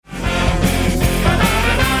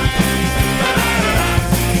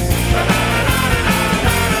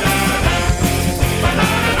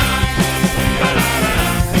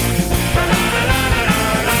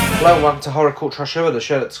Hello and welcome to Horror Cult Trash Hour, the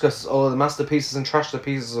show that discusses all of the masterpieces and trash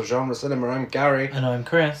pieces of genre cinema. I'm Gary. And I'm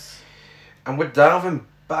Chris. And we're delving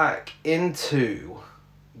back into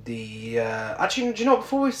the... Actually, do you know what?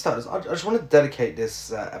 Before we start, I just want to dedicate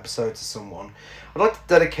this episode to someone. I'd like to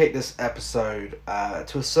dedicate this episode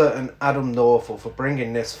to a certain Adam Northall for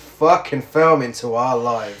bringing this fucking film into our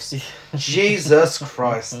lives. Jesus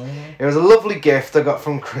Christ. It was a lovely gift I got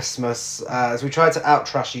from Christmas as we tried to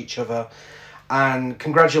out-trash each other. And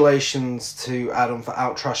congratulations to Adam for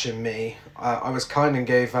out-trashing me. I was kind and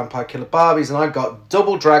gave Vampire Killer Barbies, and I got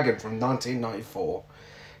Double Dragon from 1994.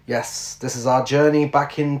 Yes, this is our journey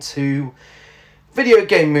back into video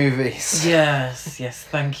game movies. Yes,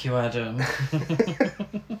 thank you, Adam.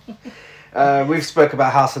 We've spoke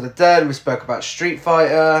about House of the Dead, we spoke about Street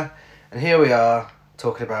Fighter, and here we are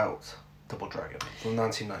talking about Double Dragon from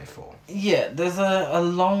 1994. Yeah, there's a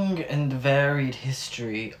long and varied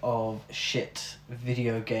history of shit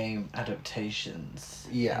video game adaptations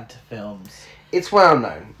into films. It's well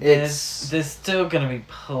known. There's still going to be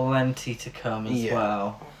plenty to come as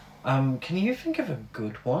well. Can you think of a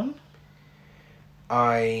good one?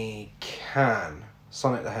 I can.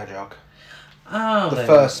 Sonic the Hedgehog. Oh, the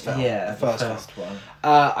first film. Yeah, the first one.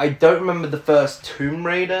 I don't remember the first Tomb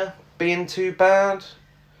Raider being too bad.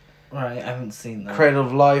 Right, I haven't seen that. Cradle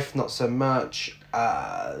of Life, not so much.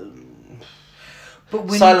 But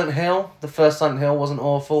Silent Hill, the first Silent Hill wasn't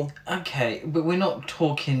awful. Okay, but we're not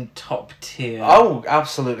talking top tier. Oh,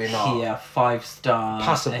 absolutely not. Yeah, 5-star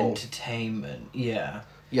Passable entertainment. Yeah.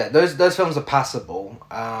 Yeah, those films are passable.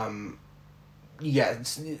 No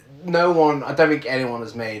one. I don't think anyone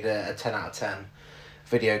has made a 10 out of 10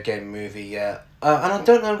 video game movie yet, and I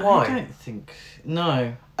don't know why. I don't think.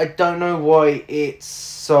 No. I don't know why it's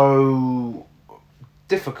so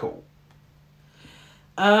difficult.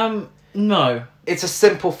 No. It's a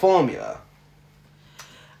simple formula.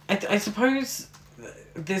 I suppose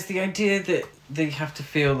there's the idea that they have to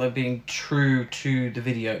feel they're being true to the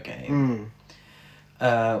video game.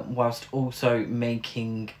 Whilst also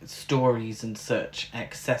making stories and such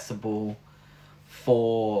accessible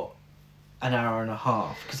for an hour and a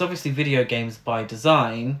half. Because obviously video games by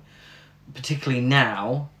design, particularly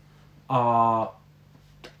now, are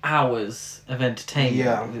hours of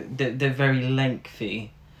entertainment. Yeah. They're very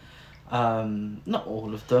lengthy. Not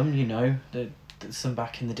all of them, you know. Some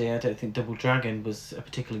back in the day, I don't think Double Dragon was a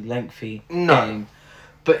particularly lengthy game.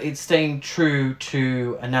 But it's staying true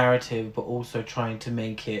to a narrative, but also trying to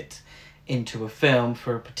make it into a film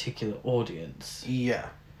for a particular audience. Yeah.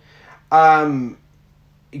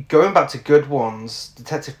 Going back to good ones,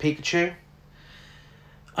 Detective Pikachu.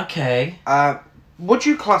 Okay. Would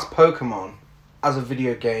you class Pokemon as a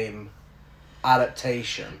video game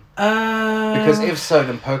adaptation? Because if so,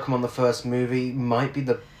 then Pokemon the first movie might be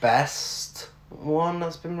the best one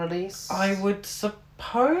that's been released. I would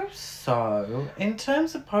suppose so. In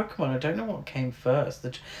terms of Pokemon, I don't know what came first.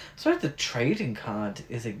 I suppose the trading card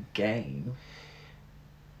is a game.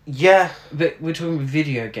 Yeah. But we're talking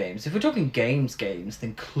video games. If we're talking games,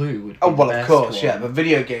 then Clue would be Oh, well, the of best course, one. yeah. But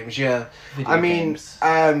video games, yeah.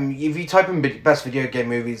 If you type in best video game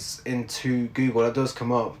movies into Google, it does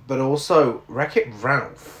come up. But also, Wreck-It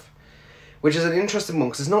Ralph, which is an interesting one,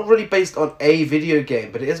 because it's not really based on a video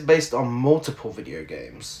game, but it is based on multiple video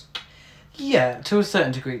games. Yeah, to a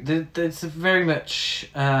certain degree. There's very much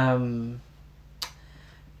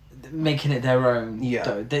making it their own. Yeah.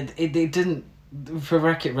 Though. They didn't... For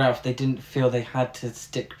Wreck-It Ralph, they didn't feel they had to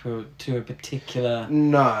stick to a particular...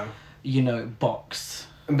 No. Box.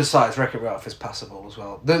 And besides, Wreck-It Ralph is passable as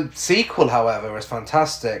well. The sequel, however, is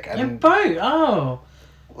fantastic. And Yeah, both.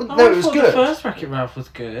 No, it was good. The first Wreck-It Ralph was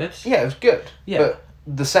good. Yeah, it was good. Yeah. But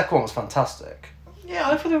the second one was fantastic. Yeah,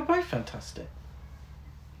 I thought they were both fantastic.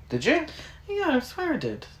 Did you? Yeah, I swear I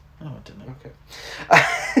did. Oh, I don't know. Okay.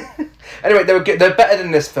 Anyway, they were good. They're better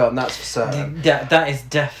than this film, that's for certain. That is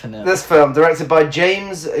definite. This film, directed by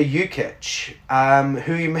James Yukich,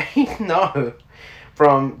 who you may know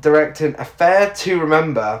from directing A Fair to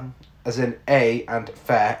Remember, as in A and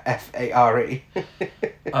Fair, F-A-R-E.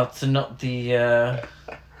 So not the a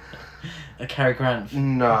Cary Grant,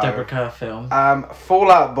 No. Deborah Kerr film.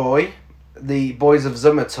 Fall Out Boy, The Boys of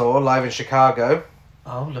Zuma tour, live in Chicago.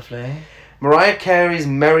 Oh, lovely. Mariah Carey's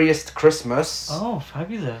Merriest Christmas. Oh,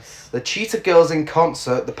 fabulous. The Cheetah Girls in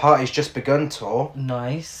Concert, The Party's Just Begun tour.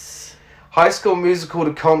 Nice. High School Musical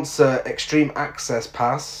The Concert, Extreme Access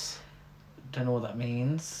Pass. Don't know what that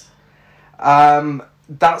means.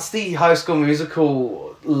 That's the High School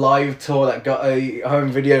Musical live tour that got a home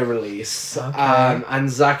video release. Okay. And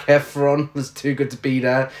Zac Efron was too good to be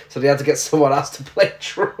there, so they had to get someone else to play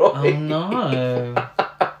Troy. Oh no.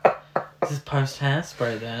 this post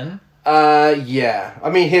Hairspray then? Yeah. I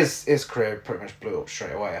mean, his career pretty much blew up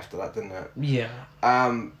straight away after that, didn't it? Yeah.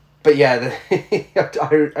 But yeah,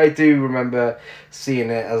 I do remember seeing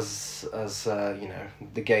it as you know,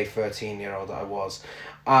 the gay 13-year-old that I was.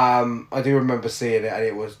 I do remember seeing it, and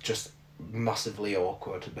it was just massively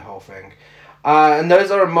awkward, the whole thing. And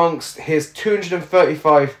those are amongst his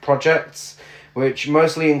 235 projects, which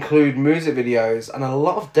mostly include music videos and a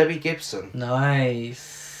lot of Debbie Gibson.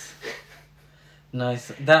 Nice.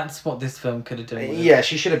 Nice. That's what this film could have done with. Yeah,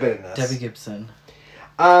 she should have been in this. Debbie Gibson.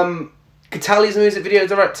 Catali's music video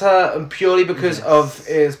director, and purely because of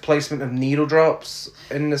his placement of needle drops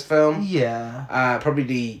in this film. Yeah. Probably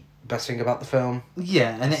the best thing about the film.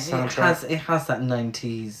 Yeah, and it has that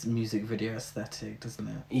 90s music video aesthetic, doesn't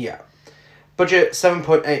it? Yeah. Budget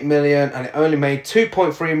 $7.8 million, and it only made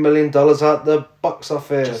 $2.3 million at the box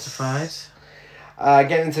office. Justified.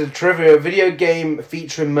 Getting into the trivia, a video game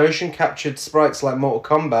featuring motion captured sprites like Mortal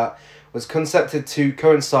Kombat was concepted to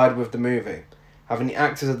coincide with the movie, having the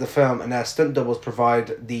actors of the film and their stunt doubles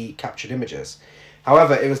provide the captured images.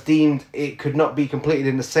 However, it was deemed it could not be completed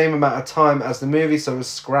in the same amount of time as the movie, so it was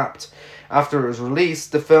scrapped. After it was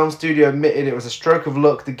released, the film studio admitted it was a stroke of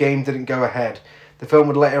luck the game didn't go ahead. The film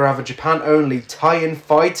would later have a Japan-only tie-in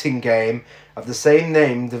fighting game of the same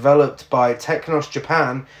name developed by Technos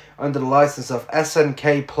Japan under the license of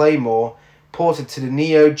SNK Playmore, ported to the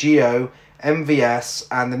Neo Geo MVS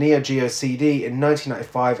and the Neo Geo CD in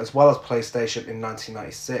 1995, as well as PlayStation in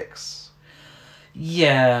 1996.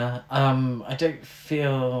 Yeah, I don't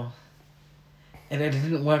feel... It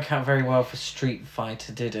didn't work out very well for Street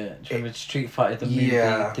Fighter, did it? Do you remember Street Fighter, the movie,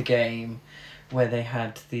 the game, where they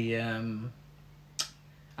had the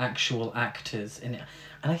actual actors in it?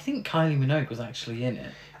 And I think Kylie Minogue was actually in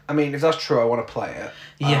it. I mean, if that's true, I want to play it.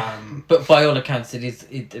 Yeah, but by all accounts,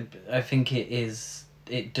 I think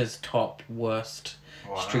it does top worst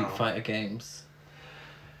Street Fighter games.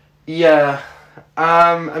 Yeah,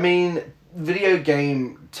 I mean, video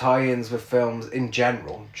game tie-ins with films in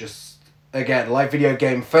general, just, again, like video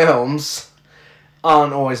game films,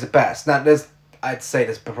 aren't always the best. Now, I'd say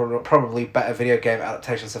there's probably better video game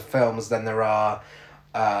adaptations of films than there are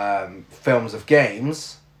films of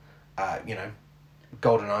games. You know,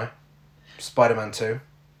 GoldenEye, Spider-Man 2,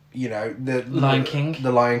 you know, the Lion King,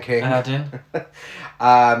 Aladdin,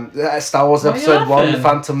 Star Wars Episode 1, The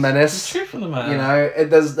Phantom Menace. The truth of the matter. You know,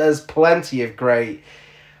 there's plenty of great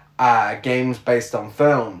games based on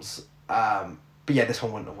films. But yeah, this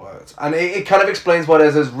one wouldn't have worked. And it kind of explains why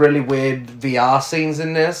there's those really weird VR scenes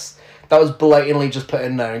in this. That was blatantly just put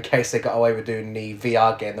in there in case they got away with doing the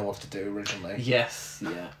VR game they wanted to do originally. Yes,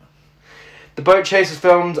 yeah. The boat chase was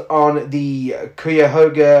filmed on the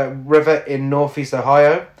Cuyahoga River in northeast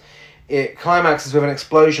Ohio. It climaxes with an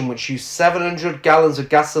explosion which used 700 gallons of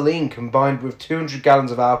gasoline combined with 200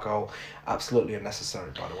 gallons of alcohol. Absolutely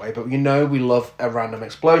unnecessary, by the way, but you know we love a random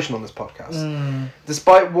explosion on this podcast.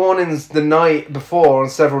 Despite warnings the night before on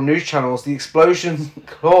several news channels, the explosion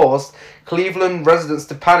caused Cleveland residents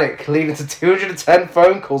to panic, leading to 210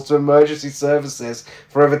 phone calls to emergency services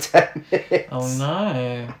for over 10 minutes. Oh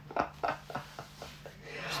no.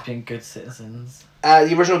 Just being good citizens.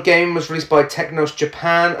 The original game was released by Technos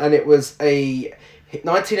Japan, and it was a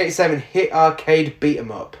 1987 hit arcade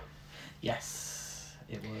beat-em-up. Yes,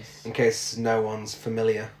 it was. In case no one's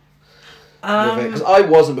familiar with it, because I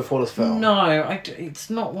wasn't before this film. No,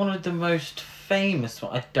 it's not one of the most famous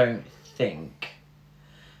ones, I don't think.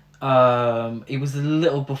 It was a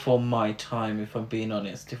little before my time, if I'm being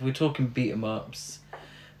honest. If we're talking beat-em-ups,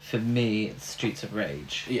 for me, it's Streets of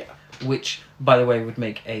Rage. Yeah. Which, by the way, would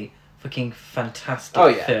make a fucking fantastic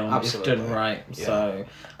film absolutely. if done right. Yeah. So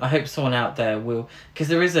I hope someone out there will, because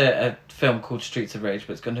there is a film called Streets of Rage,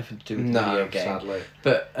 but it's got nothing to do with the video game. Sadly.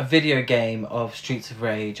 But a video game of Streets of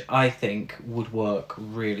Rage, I think, would work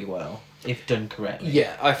really well if done correctly.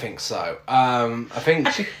 Yeah, I think so. I think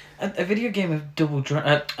actually a video game of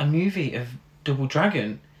a movie of Double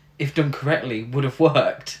Dragon, if done correctly, would have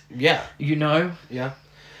worked. Yeah. You know. Yeah.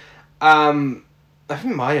 I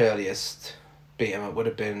think my earliest beat 'em up would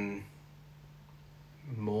have been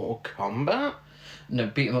Mortal Kombat. No,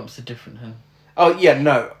 beat 'em ups are different, huh? Oh yeah,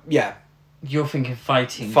 no, yeah. You're thinking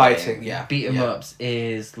fighting. Fighting, yeah. Beat 'em ups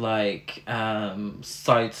is like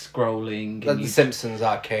side scrolling. Like the Simpsons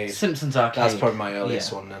arcade. Simpsons arcade. That's probably my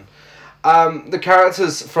earliest one then. The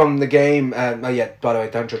characters from the game. Oh yeah. By the way,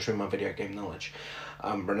 don't judge me my video game knowledge.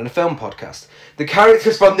 I'm running a film podcast. The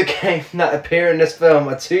characters from the game that appear in this film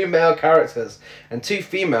are 2 male characters and 2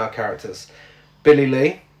 female characters. Billy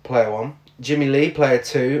Lee, player 1. Jimmy Lee, player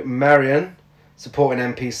 2. Marion, supporting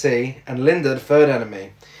NPC. And Linda, the third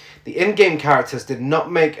enemy. The in-game characters did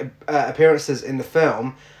not make appearances in the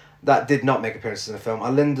film. That did not make appearances in the film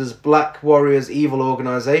are Linda's Black Warriors evil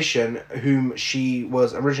organization, whom she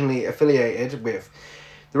was originally affiliated with.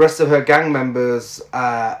 The rest of her gang members,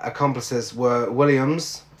 accomplices, were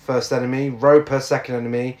Williams, first enemy, Roper, second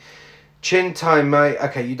enemy, Chin Tai Mei,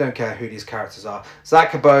 okay, you don't care who these characters are,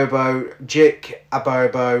 Zach Abobo, Jik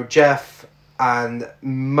Abobo, Jeff, and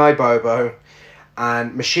My Bobo,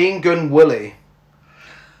 and Machine Gun Willie.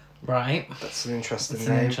 Right. That's an interesting That's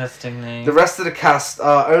name. an interesting name. The rest of the cast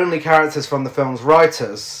are only characters from the film's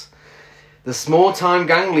writers. The small-time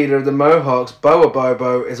gang leader of the Mohawks, Boa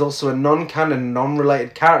Bobo, is also a non-canon,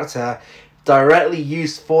 non-related character directly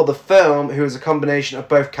used for the film, who is a combination of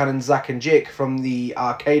both canon Zack and Jik from the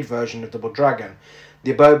arcade version of Double Dragon.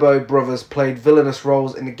 The Abobo brothers played villainous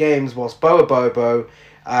roles in the games, whilst Boa Bobo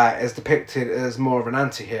is depicted as more of an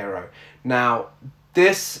anti-hero. Now,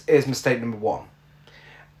 this is mistake number one.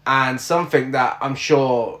 And something that I'm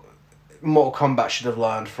sure Mortal Kombat should have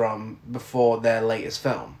learned from before their latest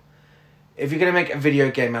film. If you're going to make a video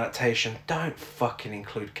game adaptation, don't fucking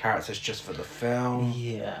include characters just for the film.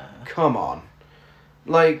 Yeah. Come on.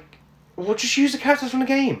 Like, well, just use the characters from the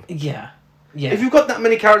game. Yeah. Yeah. If you've got that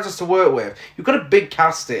many characters to work with, you've got a big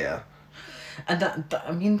cast here. And that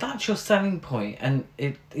I mean, that's your selling point, and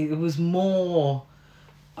it was more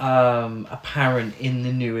apparent in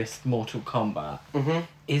the newest Mortal Kombat. Mm-hmm.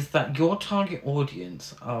 Is that your target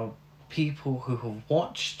audience are people who have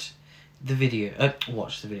watched the video, have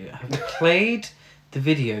played the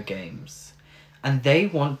video games, and they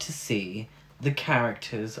want to see the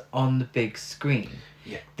characters on the big screen.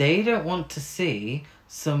 Yeah. They don't want to see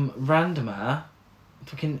some random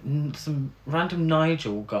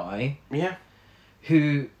Nigel guy. Yeah.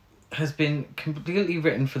 Who has been completely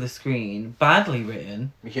written for the screen, badly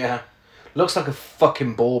written. Yeah. Looks like a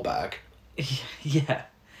fucking ball bag. Yeah.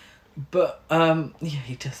 But, yeah,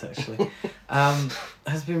 he does actually.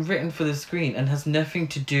 Has been written for the screen and has nothing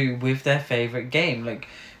to do with their favourite game. Like,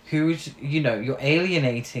 who's, you're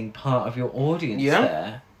alienating part of your audience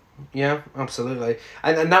there. Yeah, absolutely.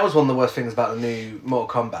 And that was one of the worst things about the new Mortal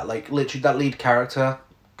Kombat. Like, literally, that lead character,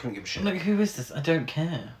 couldn't give a shit. Like, who is this? I don't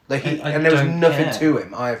care. Like, I there was nothing care. to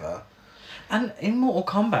him, either. And in Mortal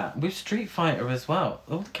Kombat, with Street Fighter as well,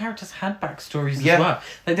 all the characters had backstories Yeah. as well.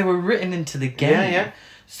 Like, they were written into the game. Yeah, yeah.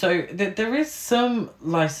 So there is some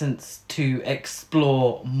license to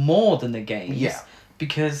explore more than the games. Yeah.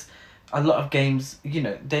 Because a lot of games,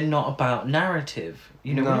 they're not about narrative.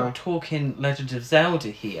 We're No. not talking Legend of Zelda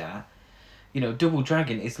here. Double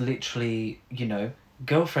Dragon is literally,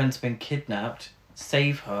 girlfriend's been kidnapped,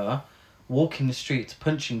 save her, walk in the streets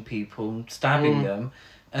punching people, stabbing them,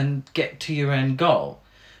 and get to your end goal.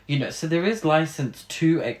 So there is license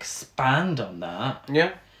to expand on that.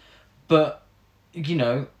 Yeah. But,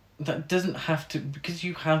 that doesn't have to, because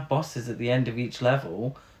you have bosses at the end of each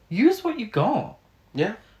level, use what you got.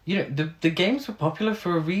 Yeah. The games were popular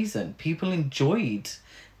for a reason. People enjoyed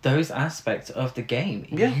those aspects of the game.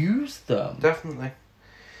 Yeah. Use them. Definitely.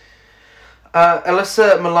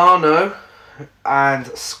 Alyssa Milano and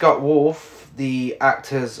Scott Wolf, the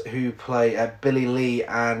actors who play Billy Lee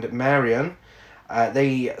and Marion,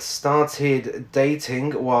 they started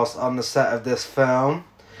dating whilst on the set of this film.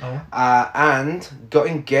 Oh. And got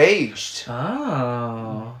engaged.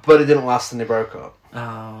 Oh. But it didn't last and they broke up.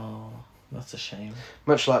 Oh. That's a shame.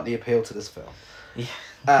 Much like the appeal to this film.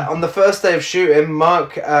 Yeah. On the first day of shooting,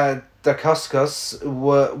 Mark Dacascos,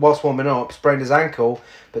 whilst warming up, sprained his ankle,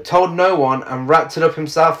 but told no one and wrapped it up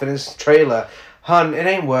himself in his trailer. Hun, it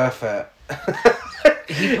ain't worth it.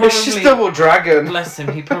 It's just Double Dragon. Bless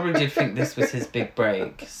him, he probably did think this was his big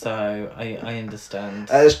break, so I understand.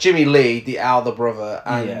 It's Jimmy Lee, the elder brother,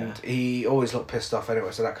 and Yeah. he always looked pissed off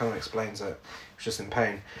anyway, so that kind of explains it. He was just in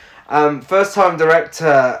pain. First-time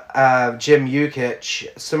director Jim Yukich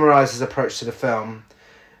summarised his approach to the film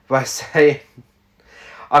by saying,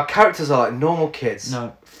 "Our characters are like normal kids.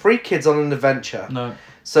 No. 3 kids on an adventure. No.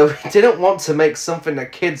 So we didn't want to make something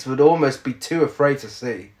that kids would almost be too afraid to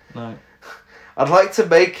see. No. I'd like to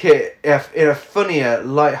make it in a funnier,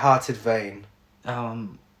 light-hearted vein." Half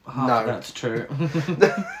No. of that's true.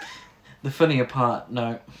 The funnier part,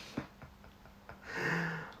 no.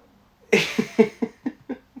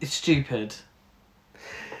 It's stupid.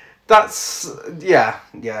 That's... Yeah,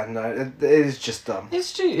 no, it is just dumb. It's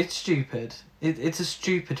stupid. It's a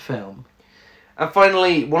stupid film. And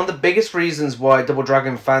finally, one of the biggest reasons why Double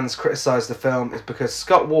Dragon fans criticise the film is because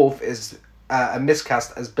Scott Wolf is a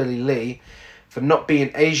miscast as Billy Lee for not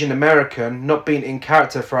being Asian American, not being in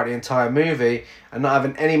character throughout the entire movie, and not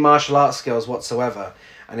having any martial arts skills whatsoever.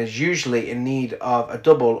 and is usually in need of a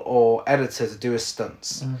double or editor to do his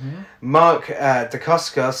stunts. Mm-hmm. Mark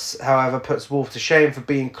Dacascos, however, puts Wolf to shame for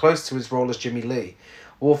being close to his role as Jimmy Lee.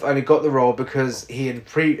 Wolf only got the role because he had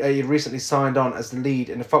recently signed on as the lead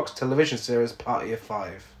in the Fox television series Party of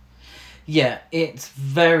Five. Yeah, it's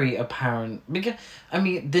very apparent because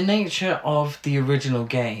the nature of the original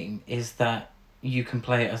game is that you can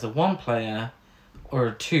play it as a 1-player or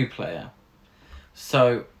a 2-player.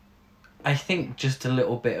 So, I think just a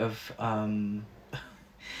little bit of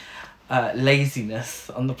laziness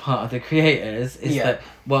on the part of the creators is that,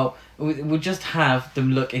 well, we'll just have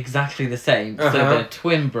them look exactly the same. So they're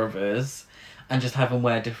twin brothers and just have them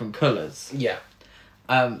wear different colours. Yeah.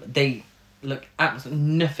 They look absolutely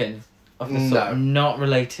nothing of the sort. Not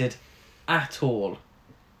related at all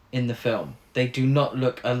in the film. They do not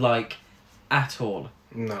look alike at all.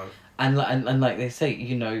 No. And like they say,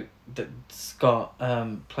 you know, that Scott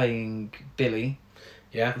playing Billy.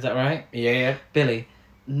 Yeah. Is that right? Yeah. Billy,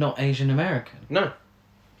 not Asian American. No.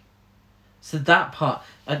 So that part,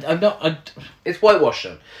 I'm not. It's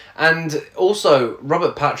whitewashing. And also,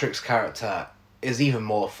 Robert Patrick's character is even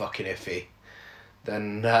more fucking iffy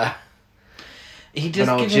than... he does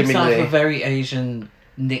give Jimmy himself Lee. a very Asian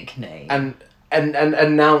nickname. And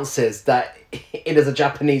announces that it is a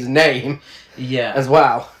Japanese name yeah. as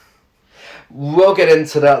well. We'll get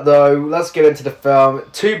into that though. Let's get into the film.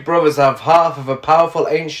 Two brothers have half of a powerful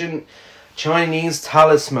ancient Chinese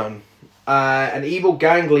talisman. An evil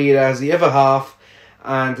gang leader has the other half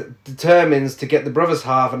and determines to get the brother's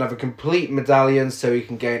half and have a complete medallion so he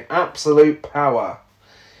can gain absolute power.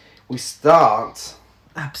 We start...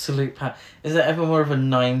 Absolute power. Is there ever more of a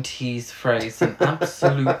 90s phrase than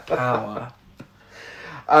absolute power?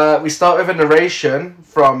 We start with a narration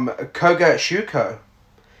from Koga Shuko,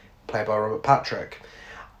 played by Robert Patrick.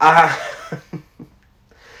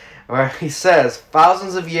 Where he says,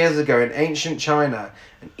 thousands of years ago in ancient China,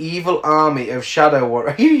 an evil army of shadow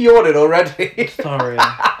warriors... Are you yawning already? Sorry.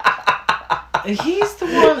 He's the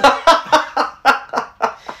one...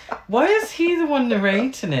 Why is he the one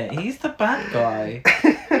narrating it? He's the bad guy.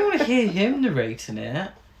 I don't want to hear him narrating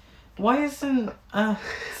it. Why isn't... That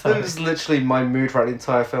is literally my mood throughout the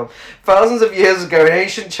entire film. Thousands of years ago in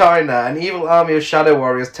ancient China, an evil army of shadow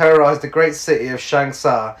warriors terrorized the great city of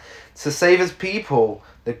Changsha. To save his people,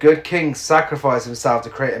 the good king sacrificed himself to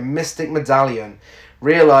create a mystic medallion.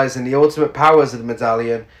 Realizing the ultimate powers of the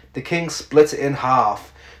medallion, the king split it in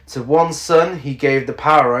half. To one son, he gave the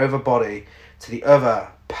power over body. To the other,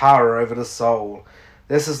 power over the soul.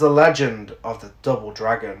 This is the legend of the Double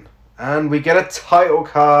Dragon. And we get a title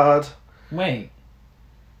card. Wait.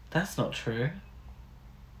 That's not true.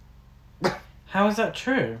 How is that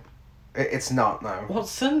true? It's not, no. What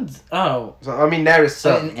sons? Oh. So, I mean, there is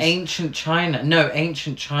sons. In ancient China. No,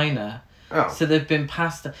 ancient China. Oh. So they've been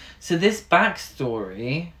passed... So this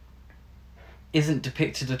backstory isn't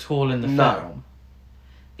depicted at all in the film.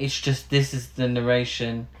 It's just this is the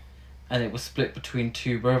narration and it was split between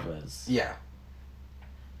two brothers. Yeah.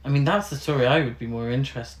 I mean, that's the story I would be more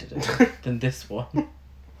interested in than this one.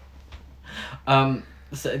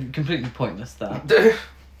 So completely pointless, that.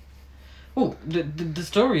 Oh, the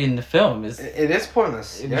story in the film is... It is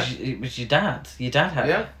pointless, It was your dad. Your dad had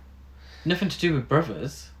it. Nothing to do with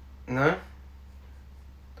brothers. No.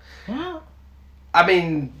 What? I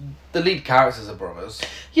mean, the lead characters are brothers.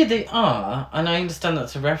 Yeah, they are, and I understand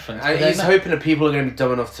that's a reference. And he's hoping that people are going to be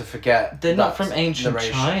dumb enough to forget. They're not from ancient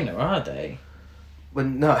China, are they? Well,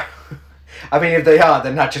 no. I mean, if they are,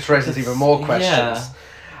 then that just raises even more questions.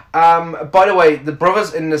 Yeah. By the way, the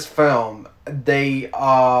brothers in this film, they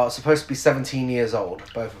are supposed to be 17 years old,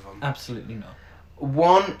 both of them. Absolutely not.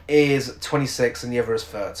 One is 26 and the other is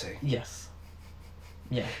 30. Yes.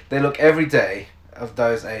 Yeah. They look every day of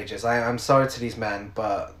those ages. I'm sorry to these men,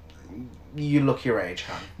 but you look your age,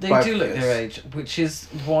 Han. They do look their age, which is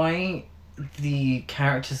why the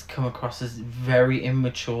characters come across as very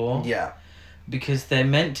immature. Yeah. Because they're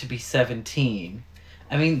meant to be 17.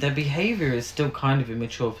 I mean, their behaviour is still kind of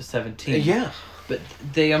immature for 17. Yeah. But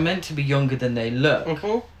they are meant to be younger than they look.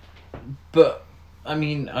 Mm-hmm. But, I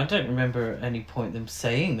mean, I don't remember at any point them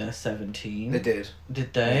saying they're 17. They did.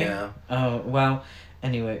 Did they? Yeah. Oh, well,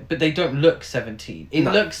 anyway. But they don't look 17. It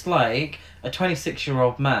looks like a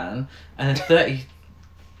 26-year-old man and a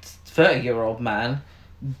 30-year-old man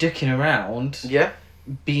dicking around. Yeah.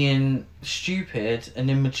 Being stupid and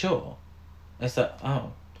immature. It's like,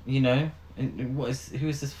 oh, you know, who is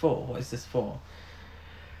this for? What is this for?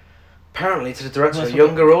 Apparently to the director of a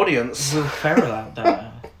younger audience. Will Ferrell out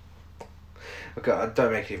there. Okay,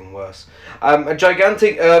 don't make it even worse. A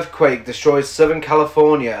gigantic earthquake destroys Southern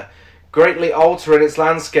California, greatly altering its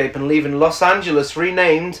landscape and leaving Los Angeles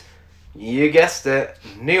renamed, you guessed it,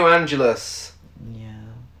 New Angeles. Yeah.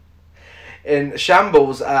 In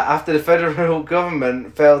shambles after the federal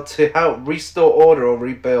government failed to help restore order or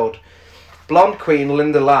rebuild. Blonde Queen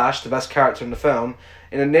Linda Lash, the best character in the film,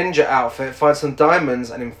 in a ninja outfit, finds some diamonds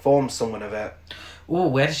and informs someone of it. Oh,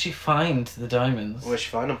 where does she find the diamonds? Where'd she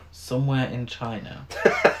find them? Somewhere in China.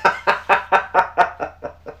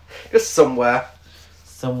 Just somewhere.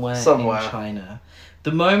 Somewhere in China.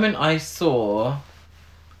 The moment I saw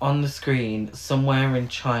on the screen, somewhere in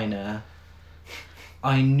China,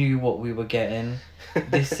 I knew what we were getting.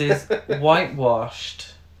 This is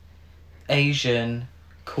whitewashed Asian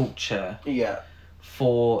culture Yeah.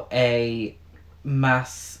 for a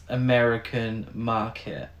mass American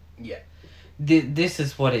market. Yeah. This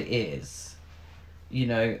is what it is. You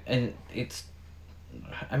know, and it's...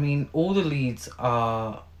 I mean, all the leads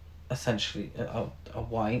are essentially are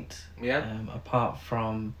white. Yeah. Apart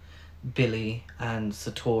from Billy and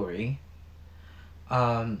Satori.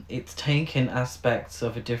 It's taken aspects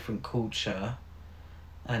of a different culture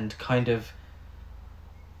and kind of,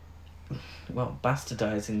 well,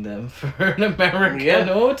 bastardizing them for an American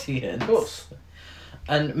audience. Of course.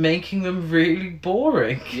 And making them really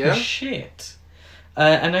boring. Yeah. Shit.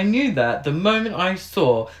 And I knew that the moment I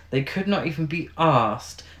saw they could not even be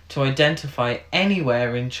asked to identify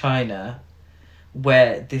anywhere in China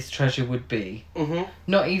where this treasure would be. Mm-hmm.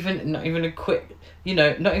 Not even a quick,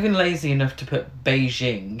 not even lazy enough to put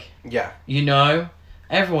Beijing. Yeah.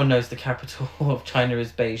 Everyone knows the capital of China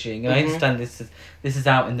is Beijing, and I understand this is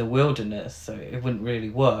out in the wilderness, so it wouldn't really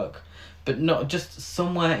work. But not just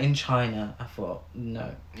somewhere in China. I thought,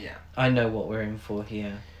 no. Yeah. I know what we're in for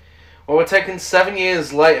here. Well, we're taking 7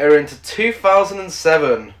 years later into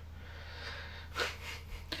 2007.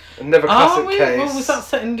 Another classic case. Well, was that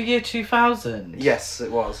set in the year 2000? Yes,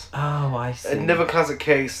 it was. Oh, I see. Another classic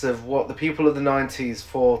case of what the people of the 90s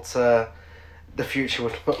thought the future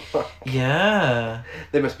would look like. Yeah.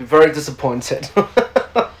 They must be very disappointed.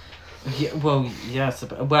 Yeah, well, yes.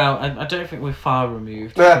 Well, I don't think we're far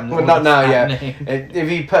removed. Well, from all not now, this yeah. happening.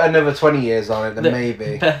 If you put another 20 years on it, then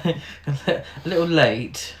maybe. A little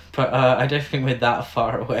late, but I don't think we're that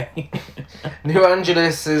far away. New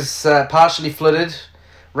Angeles is partially flooded,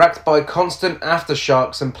 racked by constant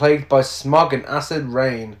aftershocks and plagued by smog and acid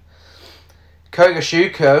rain. Koga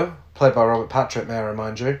Shuko, played by Robert Patrick, may I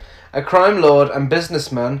remind you, a crime lord and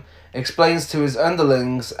businessman, explains to his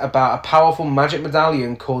underlings about a powerful magic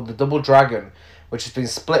medallion called the Double Dragon, which has been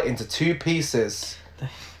split into 2 pieces.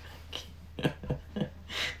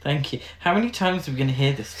 Thank you. How many times are we going to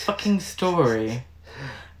hear this fucking story?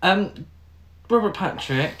 Robert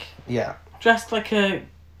Patrick. Yeah. Dressed like a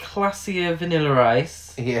classier Vanilla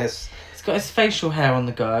Ice. Yes. He's got his facial hair on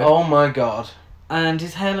the go. Oh my god. And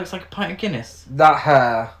his hair looks like a pint of Guinness. That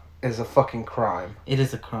hair is a fucking crime. It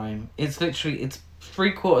is a crime. It's literally, it's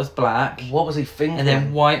 3/4 black. What was he thinking? And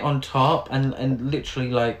then white on top and literally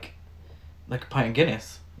like a pint of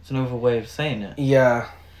Guinness. It's another way of saying it. Yeah.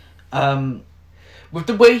 With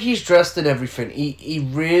the way he's dressed and everything, he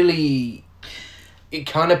really... It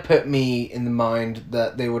kind of put me in the mind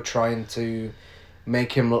that they were trying to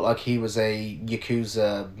make him look like he was a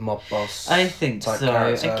Yakuza mob boss. I think type so.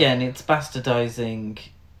 character. Again, it's bastardizing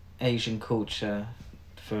Asian culture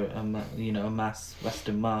for a mass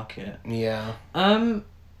Western market. Yeah.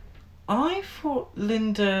 I thought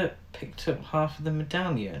Linda picked up half of the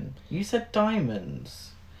medallion. You said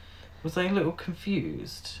diamonds. Was I a little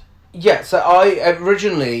confused? Yeah, so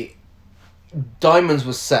originally, diamonds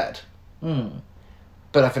was said,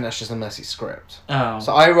 but I think that's just a messy script. Oh.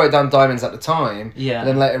 So I wrote down diamonds at the time, Yeah. and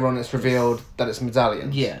then later on it's revealed that it's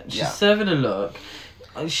medallions. Yeah, she's serving a look.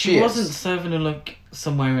 She wasn't serving a look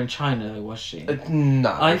somewhere in China, was she?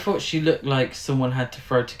 No. I thought she looked like someone had to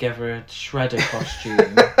throw together a Shredder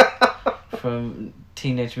costume from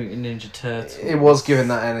Teenage Mutant Ninja Turtles. It was given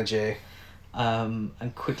that energy.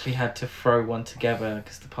 And quickly had to throw one together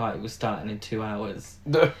because the party was starting in 2 hours.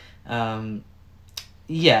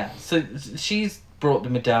 Yeah, so she's brought the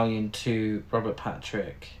medallion to Robert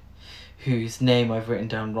Patrick, whose name I've written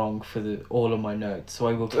down wrong for all of my notes, so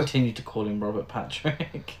I will continue to call him Robert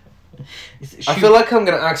Patrick. I feel like I'm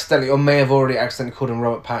going to accidentally, or may have already accidentally called him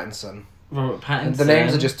Robert Pattinson. Robert Pattinson. The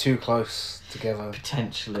names are just too close together.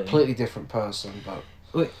 Potentially. Completely different person,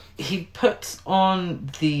 but... He puts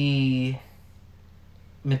on the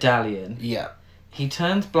medallion. Yeah. He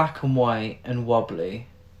turns black and white and wobbly.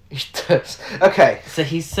 He does. Okay. So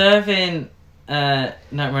he's serving Nightmare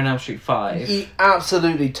on Elm Street 5. He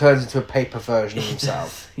absolutely turns into a paper version of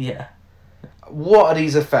himself. Yeah. What are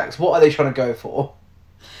these effects? What are they trying to go for?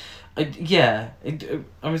 I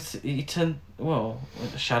was he turned a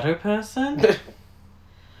shadow person.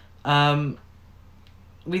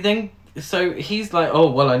 We then so he's like,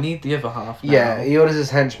 oh well, I need the other half now. Yeah, he orders his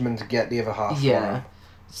henchmen to get the other half. Yeah. For him.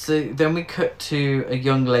 So then we cut to a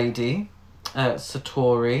young lady,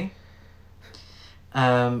 Satori.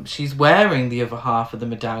 She's wearing the other half of the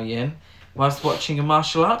medallion whilst watching a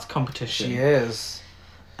martial arts competition. She is.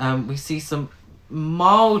 We see some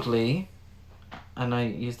mildly, and I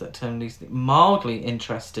use that term loosely, mildly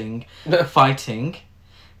interesting fighting.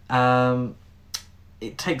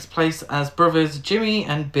 It takes place as brothers Jimmy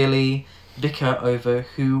and Billy bicker over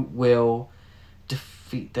who will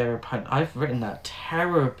defeat their opponent. I've written that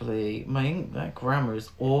terribly. That grammar is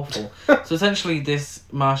awful. So essentially this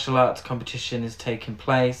martial arts competition is taking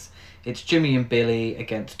place. It's Jimmy and Billy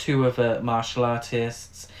against two other martial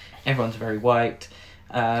artists. Everyone's very white.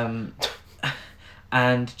 And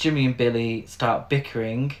Jimmy and Billy start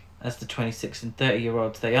bickering, as the 26 and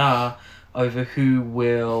 30-year-olds they are, over who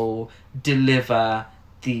will deliver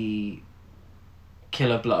the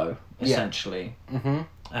killer blow, essentially. Yeah.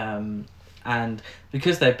 Mm-hmm. And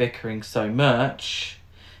because they're bickering so much,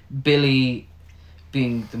 Billy,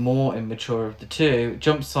 being the more immature of the two,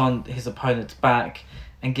 jumps on his opponent's back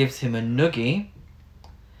and gives him a noogie,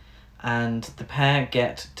 and the pair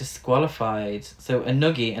get disqualified. So a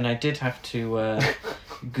noogie, and I did have to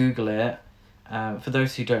Google it. For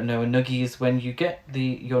those who don't know, a noogie is when you get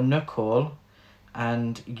your knuckle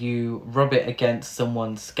and you rub it against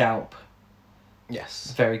someone's scalp.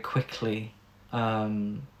 Yes. Very quickly,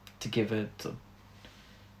 to give a,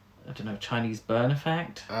 I don't know, Chinese burn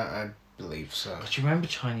effect. I believe so. Do you remember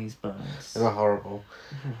Chinese burns? They were horrible.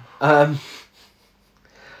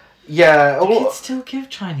 Yeah. Do kids still give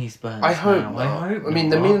Chinese burns? I hope now? not. I hope. I mean,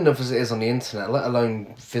 not. they're mean enough as it is on the internet, let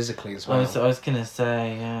alone physically as well. I was gonna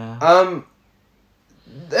say, yeah.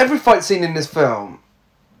 Every fight scene in this film,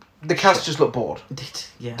 the cast just look bored.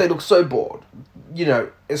 Yeah. They look so bored. You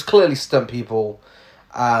know, it's clearly stunt people.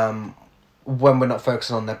 When we're not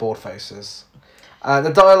focusing on their bored faces,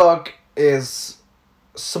 the dialogue is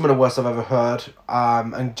some of the worst I've ever heard,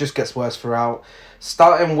 and just gets worse throughout.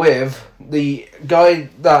 Starting with the guy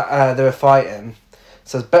that they were fighting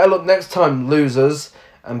says, "Better luck next time, losers,"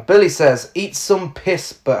 and Billy says, "Eat some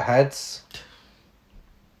piss, buttheads."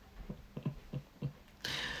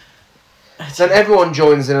 Then everyone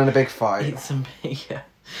joins in on a big fight. Eat some,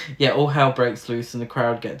 yeah. All hell breaks loose and the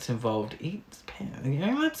crowd gets involved. Eats piss. You're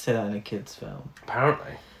not allowed to say that in a kids' film.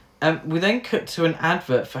 Apparently. We then cut to an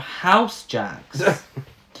advert for house jacks.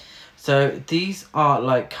 So these are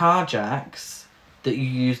like car jacks that you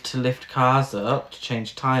use to lift cars up, to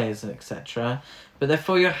change tyres and etc. But they're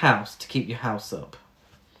for your house, to keep your house up.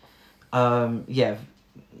 Yeah,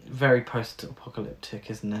 very post-apocalyptic,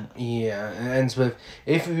 isn't it? Yeah, and it ends with,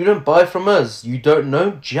 "If you don't buy from us, you don't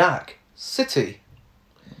know Jack City."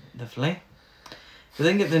 Lovely. We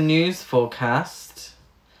then get the news forecast,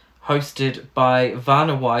 hosted by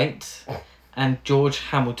Vanna White and George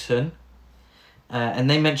Hamilton. And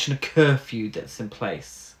they mention a curfew that's in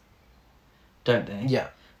place, don't they? Yeah.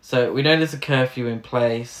 So we know there's a curfew in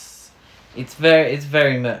place. It's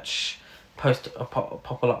very much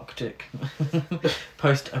post-apocalyptic,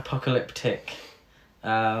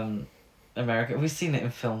 America. We've seen it in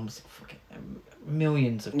films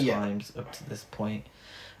millions of times up to this point.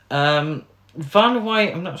 Vanna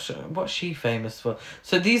White, I'm not sure what's she famous for.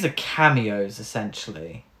 So these are cameos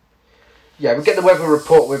essentially. Yeah, we get the weather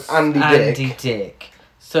report with Andy Dick.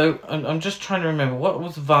 So I'm just trying to remember, what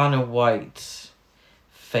was Vanna White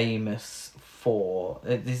famous for?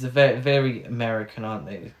 These are very, very American, aren't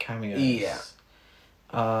they? The cameos. Yeah.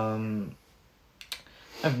 I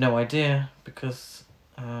have no idea because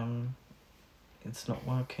it's not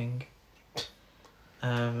working.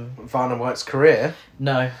 Vanna White's career.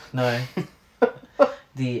 No.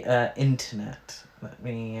 The internet. Let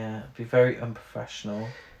me be very unprofessional.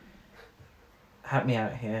 Help me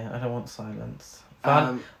out here. I don't want silence.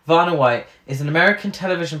 Vanna White is an American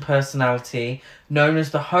television personality known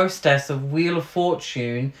as the hostess of Wheel of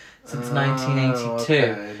Fortune since 1982.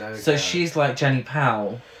 Okay. So she's like Jenny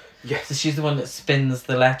Powell. Yes. So she's the one that spins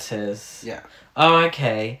the letters. Yeah. Oh,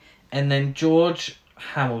 okay. And then George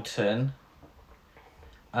Hamilton.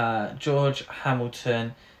 George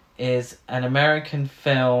Hamilton is an American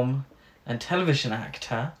film and television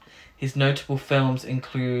actor. His notable films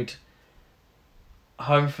include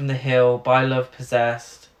Home from the Hill, By Love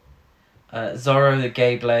Possessed, Zorro the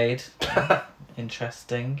Gay Blade.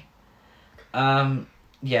 Interesting. Yeah,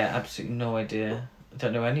 absolutely no idea. I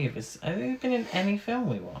don't know any of his. Have you been in any film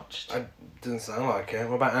we watched? Doesn't sound like it.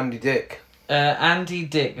 What about Andy Dick? Andy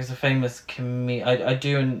Dick is a famous I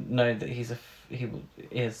do know that he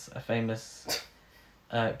is a famous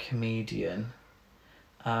comedian.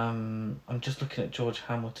 I'm just looking at George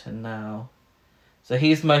Hamilton now. So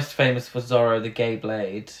he's most famous for Zorro the Gay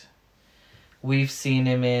Blade. We've seen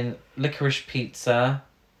him in Licorice Pizza.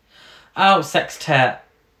 Oh, Sextet.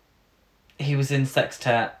 He was in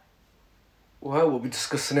Sextet. Well, we'll be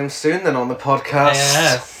discussing him soon then on the podcast.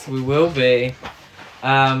 Yes, we will be.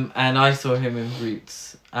 And I saw him in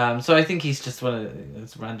Roots. So I think he's just one of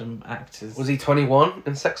those random actors. Was he 21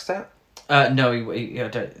 in Sextet? No, I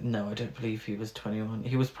don't believe he was 21.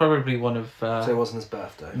 He was probably one of So it wasn't his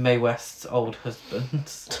birthday. Mae West's old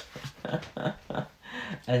husbands.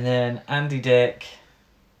 And then Andy Dick.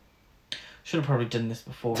 Should have probably done this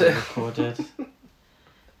before we recorded.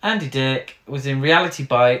 Andy Dick was in Reality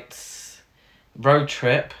Bites, Road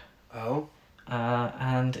Trip,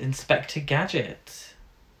 and Inspector Gadget.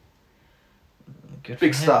 Good for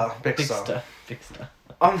Big him. star. Big star.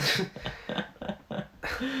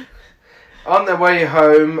 On their way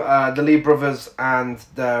home, the Lee brothers and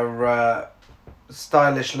their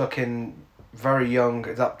stylish-looking, very young,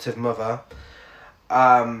 adoptive mother,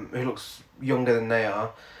 who looks younger than they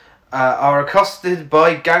are accosted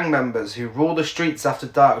by gang members who rule the streets after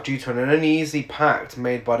dark due to an uneasy pact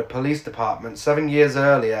made by the police department 7 years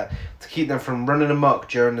earlier to keep them from running amok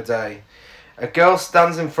during the day. A girl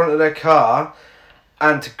stands in front of their car,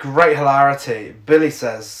 and to great hilarity,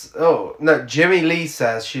 Jimmy Lee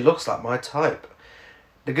says she looks like my type.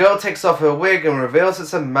 The girl takes off her wig and reveals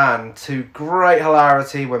it's a man, to great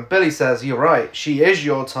hilarity when Billy says, "You're right, she is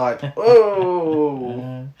your type."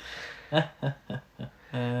 Oh!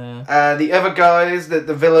 The other guys, the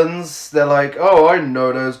villains, they're like, "Oh, I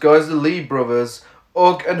know those guys, the Lee brothers.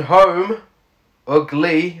 Ugg and Home.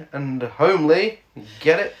 Ugly and Homely.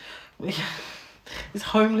 Get it?" Is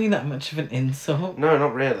homely that much of an insult? No,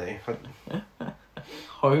 not really.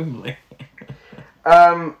 Homely.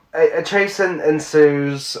 A chase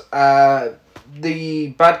ensues.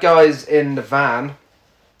 The bad guys in the van,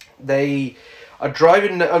 they are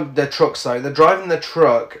driving the truck. Sorry, they're driving the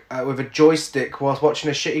truck with a joystick whilst watching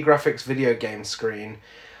a shitty graphics video game screen.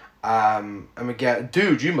 And we get,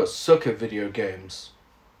 "Dude, you must suck at video games."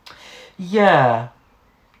 Yeah,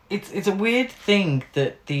 it's a weird thing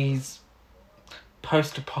that these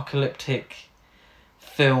post-apocalyptic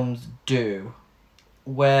films do,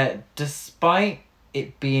 where despite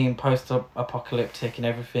it being post-apocalyptic and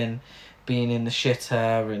everything being in the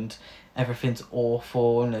shitter and everything's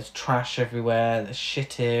awful and there's trash everywhere, there's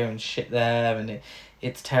shit here and shit there and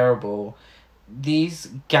it's terrible,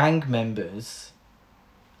 these gang members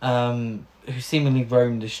who seemingly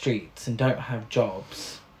roam the streets and don't have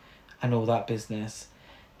jobs and all that business,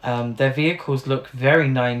 their vehicles look very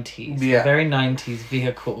 90s. Yeah. Very 90s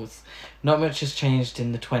vehicles. Not much has changed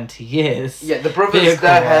in the 20 years. Yeah, the brothers,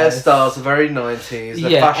 their hairstyles are very 90s.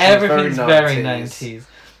 Their fashion's everything's very 90s. Very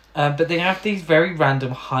 90s. But they have these very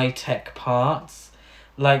random high-tech parts.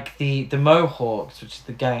 Like the Mohawks, which is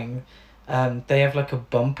the gang, they have like a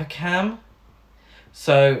bumper cam.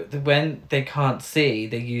 So when they can't see,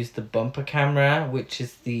 they use the bumper camera, which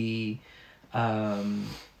is the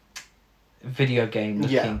video game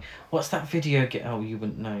looking. Yeah. What's that video game? Oh, you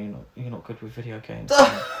wouldn't know. You're not good with video games.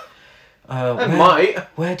 I might.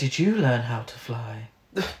 Where did you learn how to fly?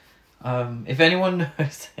 If anyone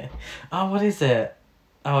knows it. Oh, what is it?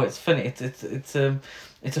 Oh, it's funny. It's a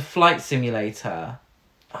flight simulator.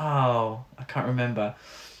 Oh, I can't remember.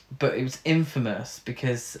 But it was infamous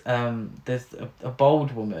because there's a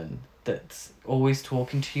bold woman that's always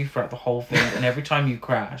talking to you throughout the whole thing, and every time you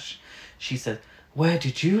crash, she said, "Where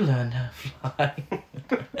did you learn how to fly?"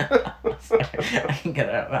 Sorry, I can get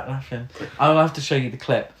out of that laughing. I'll have to show you the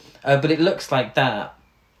clip. But it looks like that.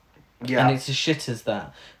 Yeah. And it's as shit as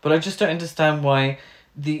that. But I just don't understand why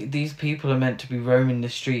these people are meant to be roaming the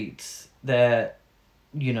streets. They're,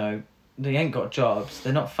 they ain't got jobs.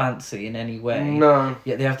 They're not fancy in any way. No.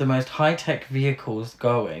 Yet they have the most high-tech vehicles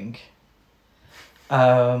going.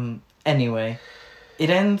 Anyway, it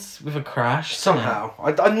ends with a crash. Somehow.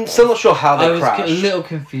 I'm still not sure how they crashed. I was a little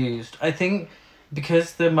confused. I think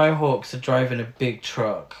because the Mohawks are driving a big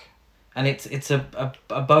truck, and it's a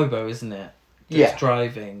Bobo, isn't it? That's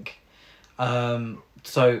driving.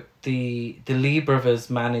 So the Lee brothers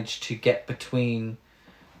managed to get between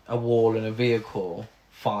a wall and a vehicle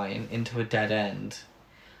fine into a dead end.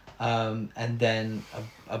 And then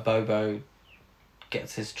a Bobo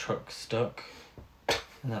gets his truck stuck.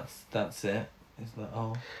 And that's it. Is that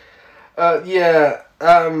all?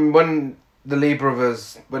 When the Lee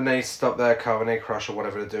brothers, when they stop their car, when they crash or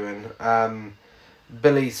whatever they're doing,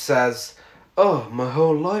 Billy says, Oh, my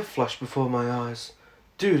whole life flashed before my eyes.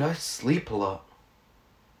 Dude, I sleep a lot.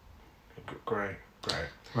 Great.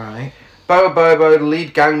 Right. Bobo Bobo, the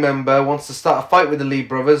lead gang member, wants to start a fight with the Lee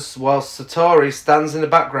brothers, whilst Satori stands in the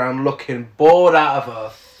background looking bored out of her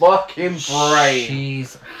fucking brain.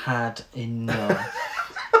 She's had enough.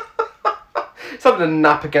 It's having a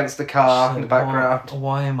nap against the car in the background.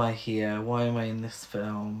 Why am I here? Why am I in this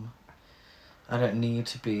film? I don't need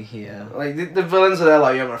to be here. Like, the villains are there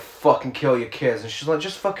like, you're gonna fucking kill your kids. And she's like,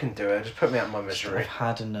 just fucking do it. Just put me out of my misery. I've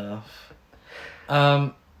had enough.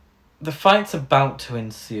 The fight's about to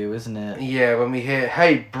ensue, isn't it? Yeah, when we hear,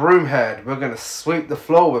 hey, Broomhead, we're gonna sweep the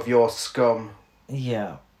floor with your scum.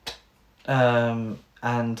 Yeah. And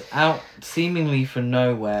out seemingly from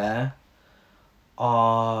nowhere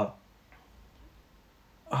are...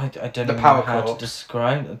 I don't know how to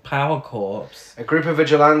describe the Power Corps. A group of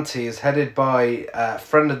vigilantes headed by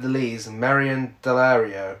friend of the Lees, Marion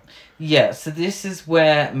Delario. Yeah, so this is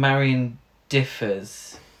where Marion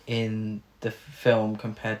differs in the film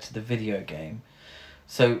compared to the video game.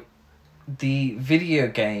 So the video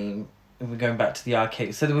game, we're going back to the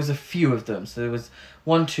arcade, so there was a few of them. So there was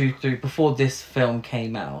 1, 2, 3 before this film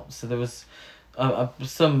came out. So there was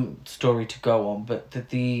some story to go on, but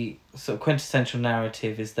the sort of quintessential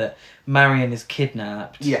narrative is that Marion is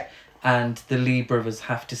kidnapped. Yeah. And the Lee brothers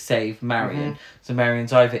have to save Marion. Mm-hmm. So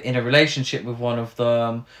Marion's either in a relationship with one of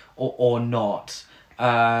them or not.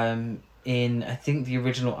 In, I think, the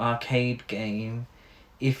original arcade game,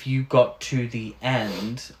 if you got to the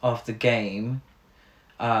end of the game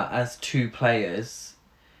as 2 players,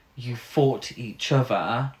 you fought each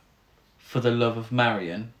other for the love of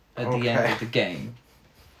Marion at the end of the game.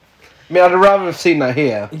 I mean, I'd rather have seen that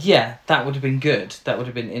here. Yeah, that would have been good. That would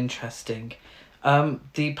have been interesting.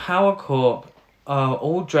 The Power Corps are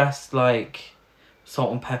all dressed like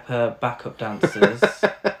Salt and Pepper backup dancers.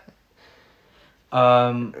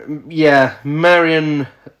 Yeah, Marion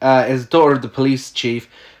is daughter of the police chief,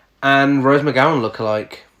 and Rose McGowan look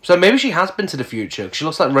alike. So maybe she has been to the future. 'Cause she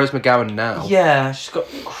looks like Rose McGowan now. Yeah, she's got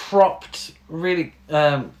cropped, really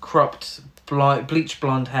bleached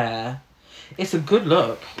blonde hair. It's a good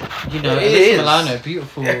look, you know. It Alyssa is. Milano,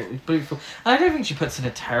 beautiful. I don't think she puts in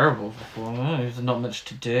a terrible performance. There's not much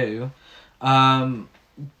to do,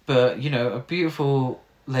 but you know, a beautiful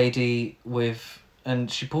lady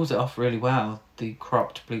and she pulls it off really well. The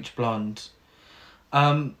cropped bleach blonde.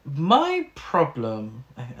 My problem,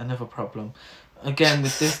 another problem, again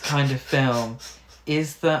with this kind of film,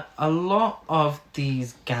 is that a lot of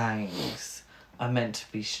these gangs are meant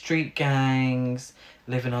to be street gangs,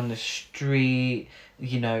 living on the street.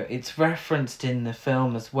 You know, it's referenced in the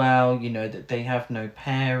film as well, you know, that they have no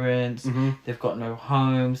parents, they've got no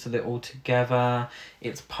home, so they're all together.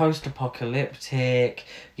 It's post-apocalyptic,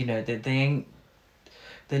 you know, they're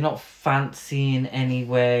not fancy in any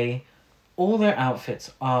way. All their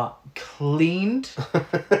outfits are cleaned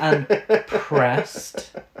and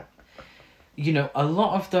pressed. You know, a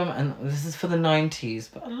lot of them, and this is for the 90s,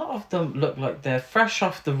 but a lot of them look like they're fresh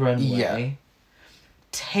off the runway. Yeah.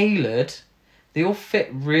 Tailored. They all fit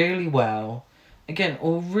really well. Again,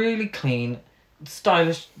 all really clean,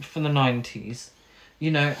 stylish for the 90s.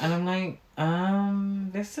 You know, and I'm like,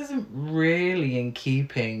 this isn't really in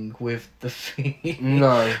keeping with the theme.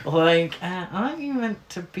 No. Like, aren't you meant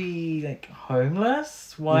to be, like,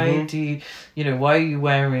 homeless? Why why are you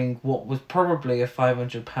wearing what was probably a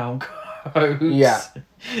 £500 coat? Yeah.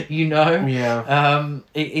 You know? Yeah.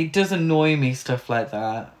 It does annoy me, stuff like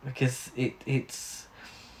that, because it's...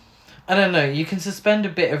 I don't know, you can suspend a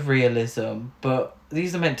bit of realism, but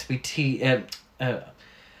these are meant to be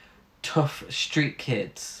tough street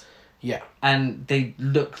kids. Yeah. And they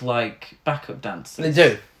look like backup dancers.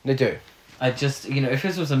 They do. I just, you know, if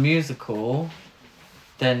this was a musical,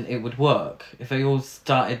 then it would work. If they all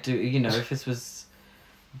started if this was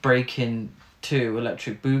Breaking 2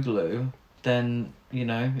 Electric Boogaloo, then, you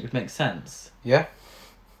know, it would make sense. Yeah.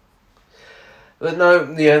 But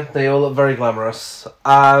no, yeah, they all look very glamorous.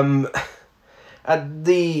 At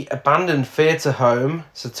the abandoned theatre home,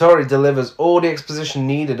 Satori delivers all the exposition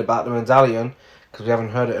needed about the medallion, because we haven't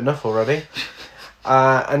heard it enough already.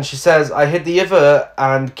 And she says, I hid the other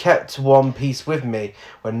and kept one piece with me,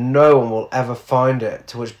 where no one will ever find it.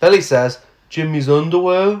 To which Billy says, Jimmy's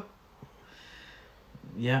underwear?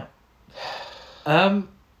 Yeah.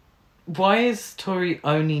 Why is Tori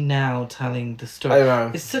only now telling the story? I don't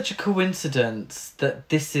know. It's such a coincidence that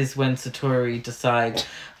this is when Satori decides,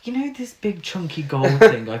 you know, this big chunky gold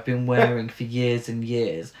thing I've been wearing for years and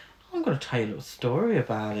years, I'm going to tell you a little story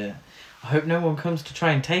about it. I hope no one comes to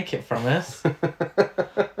try and take it from us.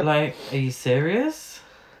 Like, are you serious?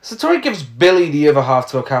 Satori gives Billy the other half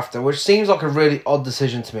to look after, which seems like a really odd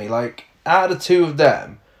decision to me. Like, out of the two of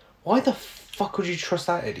them, why the fuck would you trust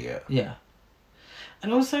that idiot? Yeah.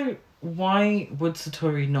 And also, why would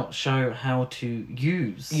Satori not show how to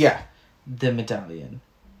use the medallion?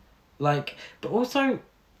 Like, but also,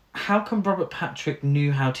 how come Robert Patrick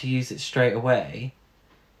knew how to use it straight away?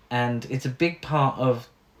 And it's a big part of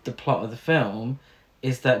the plot of the film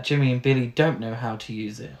is that Jimmy and Billy don't know how to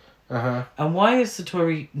use it. Uh-huh. And why is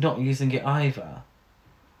Satori not using it either?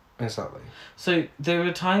 Exactly. So there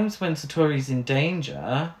are times when Satori's in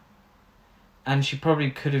danger, and she probably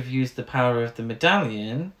could have used the power of the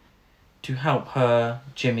medallion to help her,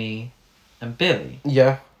 Jimmy, and Billy.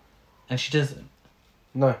 Yeah. And she doesn't.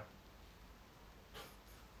 No.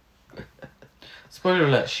 Spoiler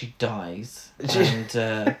alert, she dies.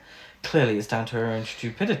 And clearly it's down to her own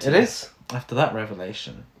stupidity. It is. After that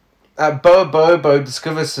revelation. Bobo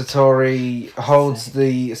discovers Satori holds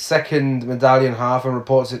the second medallion half and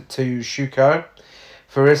reports it to Shuko.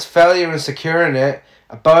 For his failure in securing it,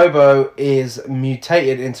 Bobo is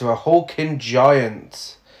mutated into a hulking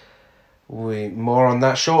giant. More on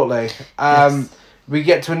that shortly. Yes. We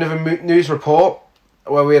get to another news report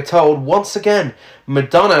where we are told once again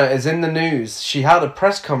Madonna is in the news. She held a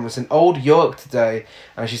press conference in Old York today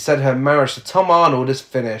and she said her marriage to Tom Arnold is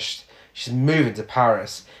finished. She's moving to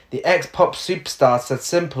Paris. The ex-pop superstar said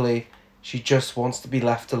simply, she just wants to be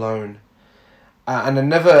left alone. And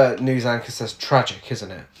another news anchor says, tragic,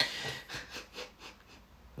 isn't it?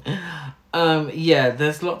 Yeah,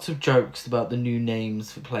 there's lots of jokes about the new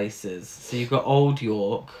names for places. So you've got Old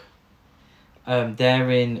York.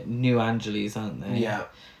 They're in New Angeles, aren't they? Yeah.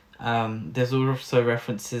 There's also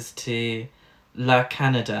references to La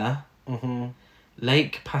Canada, Mm-hmm.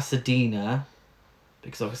 Lake Pasadena,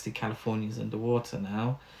 because obviously California's underwater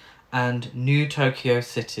now, and New Tokyo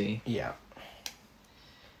City. Yeah.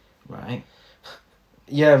 Right.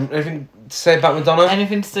 Yeah, anything to say about Madonna?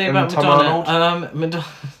 Anything to say And about Tom Madonna?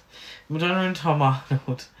 Madonna and Tom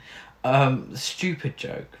Arnold. Stupid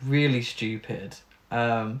joke. Really stupid.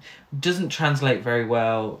 Doesn't translate very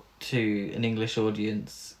well to an English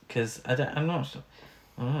audience because I'm not sure.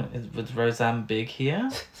 Was Roseanne big here?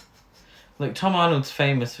 Like, Tom Arnold's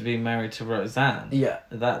famous for being married to Roseanne. Yeah.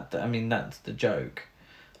 That's the joke.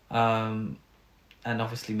 And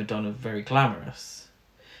obviously Madonna very glamorous.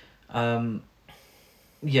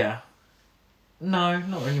 Yeah. No,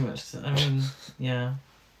 not really much. I mean, yeah.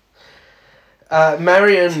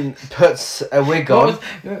 Marion puts a wig on.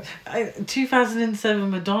 2007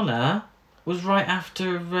 Madonna was right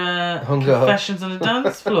after Hunger. Confessions on a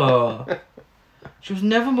Dance Floor. She was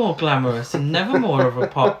never more glamorous and never more of a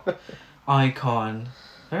pop icon.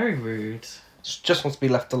 Very rude. She just wants to be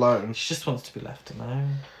left alone. She just wants to be left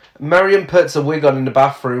alone. Marion puts a wig on in the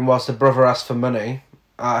bathroom whilst her brother asks for money.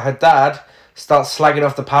 Her dad starts slagging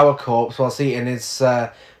off the Power Corps whilst eating his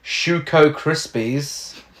Shuko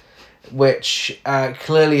Krispies, which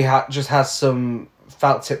clearly just has some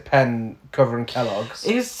felt tip pen covering Kellogg's.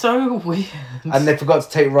 It's so weird. And they forgot to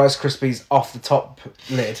take Rice Krispies off the top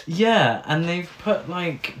lid. Yeah, and they've put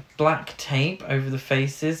like black tape over the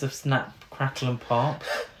faces of Snap, Crackle and Pop.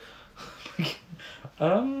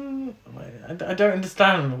 I don't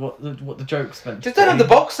understand what the joke's meant to Just don't have the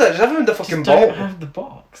box there. Just have them in the fucking bowl. Don't have the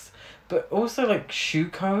box. But also like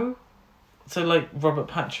Shuko, so like Robert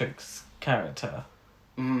Patrick's character.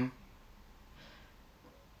 Mm-hmm.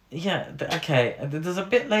 Yeah, okay. There's a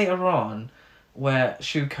bit later on where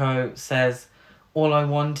Shuko says, all I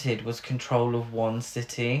wanted was control of one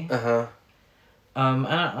city. Uh-huh. And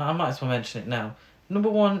I might as well mention it now. Number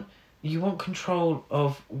one, you want control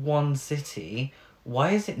of one city.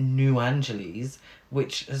 Why is it New Angeles,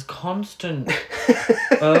 which has constant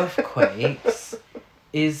earthquakes,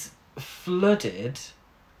 is flooded,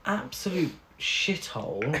 absolute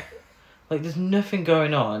shithole. Like, there's nothing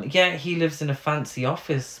going on. Yeah, he lives in a fancy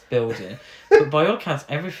office building, but by all accounts,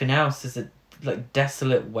 everything else is a like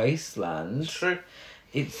desolate wasteland. It's true.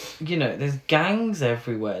 It's, there's gangs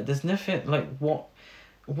everywhere. There's nothing like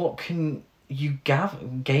what can you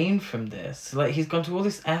gain from this? Like, he's gone to all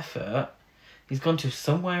this effort. He's gone to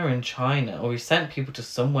somewhere in China, or he sent people to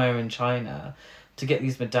somewhere in China to get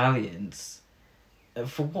these medallions.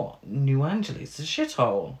 For what? New Angeles, it's a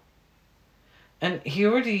shithole. And he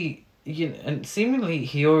already. And seemingly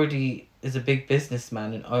he already is a big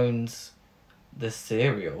businessman and owns the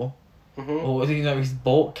cereal, or he's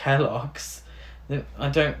bought Kellogg's. I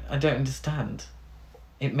don't understand.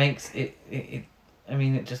 It makes it. I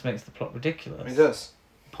mean, it just makes the plot ridiculous. It does.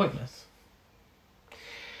 Pointless.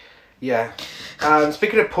 Yeah.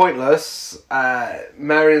 Speaking of pointless,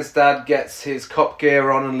 Marion's dad gets his cop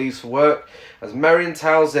gear on and leaves for work. As Marion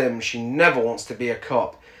tells him she never wants to be a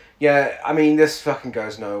cop. Yeah, I mean, this fucking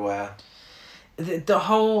goes nowhere. The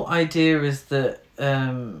whole idea is that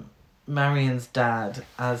Marion's dad,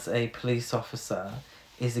 as a police officer,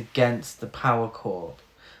 is against the Power Corp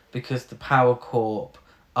because the Power Corp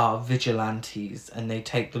are vigilantes and they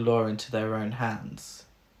take the law into their own hands.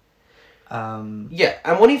 Yeah,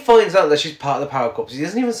 and when he finds out that she's part of the Power Corps, he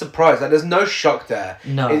isn't even surprised. Like, there's no shock there.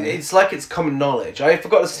 No. It's like it's common knowledge. I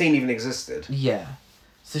forgot the scene even existed. Yeah.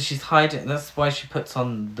 So she's hiding. That's why she puts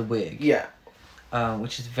on the wig. Yeah.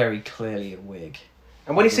 Which is very clearly a wig.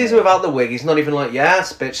 And when he sees her without the wig, he's not even like,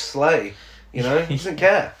 yes, bitch, slay. You know? He doesn't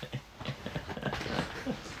care.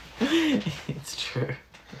 It's true.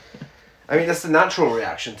 I mean, that's the natural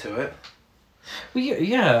reaction to it. Well,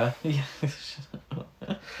 yeah.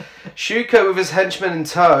 Shuko, with his henchman in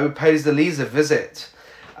tow, pays the Lees a visit,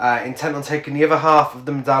 intent on taking the other half of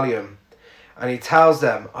the medallion. And he tells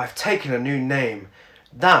them, I've taken a new name,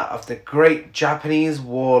 that of the great Japanese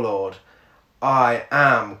warlord. I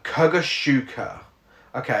am Kogashuka.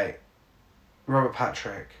 Okay, Robert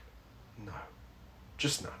Patrick, no.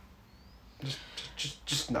 Just no.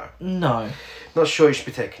 Just no. No. Not sure you should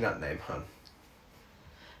be taking that name,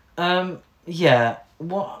 hun. Yeah,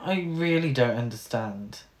 what I really don't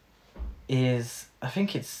understand is, I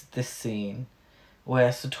think it's this scene where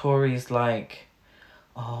Satori's like,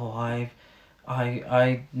 oh,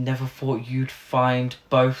 I never thought you'd find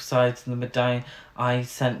both sides of the medallion. I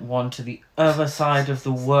sent one to the other side of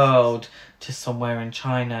the world to somewhere in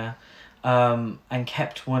China, and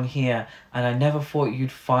kept one here, and I never thought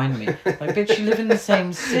you'd find me. Like, bitch, you live in the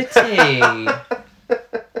same city.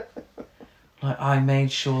 Like, I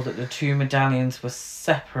made sure that the two medallions were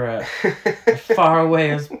separate, as far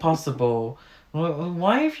away as possible. Like,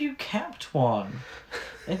 why have you kept one?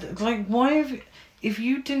 Like, why have you... If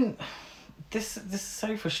you didn't... This is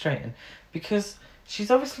so frustrating. Because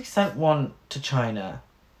she's obviously sent one to China.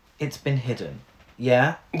 It's been hidden.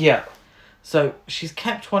 Yeah? Yeah. So, she's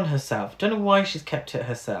kept one herself. Don't know why she's kept it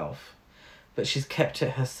herself. But she's kept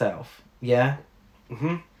it herself. Yeah?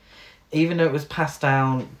 Mm-hmm. Even though it was passed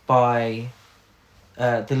down by...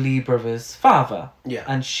 the Lee brothers' father. Yeah.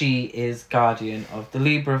 And she is guardian of the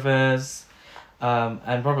Lee brothers.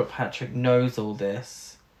 And Robert Patrick knows all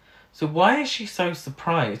this. So why is she so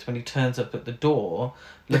surprised when he turns up at the door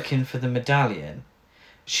looking for the medallion?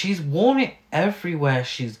 She's worn it everywhere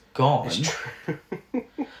she's gone. It's true.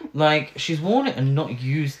 Like, she's worn it and not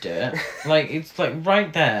used it. Like, it's like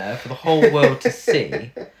right there for the whole world to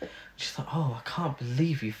see. She's like, oh, I can't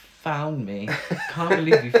believe you found me. Can't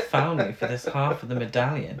believe you found me for this half of the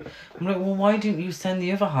medallion. I'm like, well, why didn't you send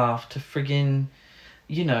the other half to friggin',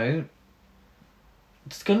 you know,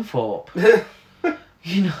 Scunthorpe?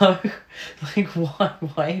 You know? Like,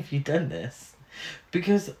 why have you done this?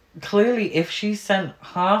 Because clearly if she sent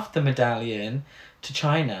half the medallion to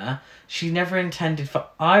China, she never intended for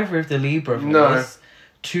either of the Lee brothers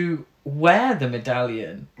to wear the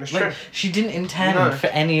medallion. That's like, true. she didn't intend for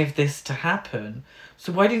any of this to happen.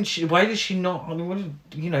 So why did she not,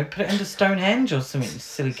 you know, put it under Stonehenge or something,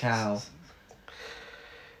 silly cow?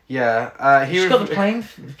 Yeah. She's got the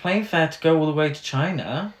plane fare to go all the way to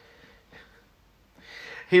China.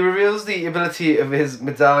 He reveals the ability of his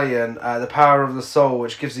medallion, the power of the soul,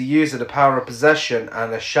 which gives the user the power of possession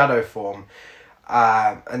and a shadow form.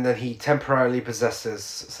 And then he temporarily possesses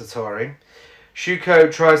Satori. Shuko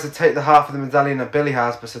tries to take the half of the medallion that Billy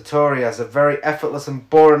has, but Satori has a very effortless and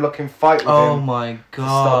boring looking fight with him. Oh my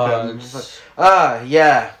god. To stop him. Like,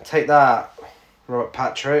 yeah, take that, Robert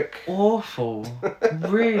Patrick. Awful.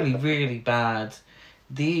 Really, really bad.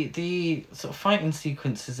 The sort of fighting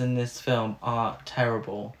sequences in this film are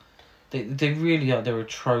terrible. They really are. They're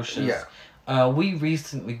atrocious. Yeah. We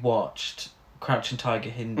recently watched Crouching Tiger,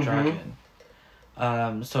 Hidden Dragon.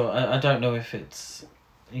 So I don't know if it's,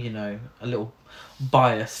 you know, a little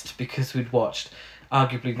biased because we'd watched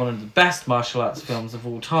arguably one of the best martial arts films of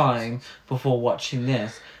all time before watching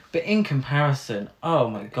this. But in comparison, oh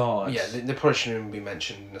my god. Yeah, they probably shouldn't even be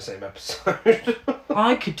mentioned in the same episode.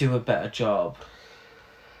 I could do a better job.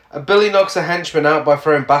 Billy knocks a henchman out by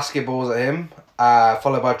throwing basketballs at him,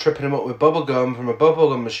 followed by tripping him up with bubblegum from a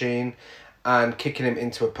bubblegum machine and kicking him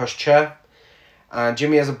into a pushchair. And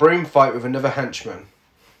Jimmy has a broom fight with another henchman.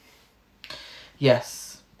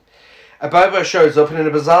 Yes. A Bobo shows up and in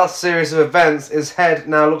a bizarre series of events, his head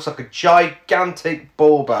now looks like a gigantic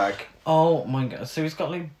ball bag. Oh my god, so he's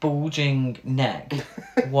got like bulging neck,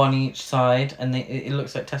 one each side, and it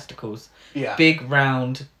looks like testicles. Yeah. Big,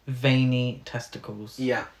 round, veiny testicles.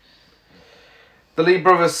 Yeah. The Lee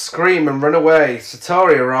brothers scream and run away.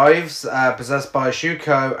 Satori arrives, possessed by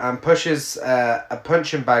Shuko, and pushes a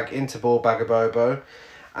punching bag into Ball Bagabobo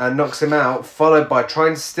and knocks him out, followed by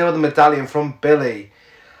trying to steal the medallion from Billy.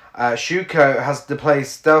 Shuko has the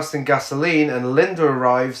place doused in gasoline, and Linda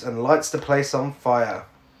arrives and lights the place on fire.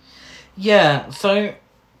 Yeah, so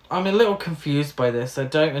I'm a little confused by this. I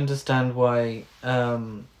don't understand why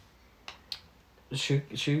Shuko?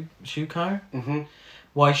 Mm-hmm.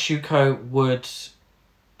 Why Shuko would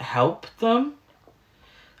help them.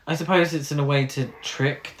 I suppose it's in a way to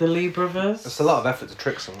trick the Lee brothers. It's a lot of effort to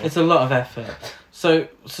trick someone. It's a lot of effort. So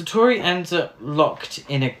Satori ends up locked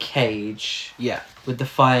in a cage. Yeah. With the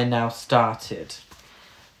fire now started.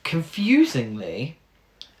 Confusingly,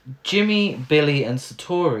 Jimmy, Billy and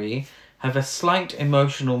Satori have a slight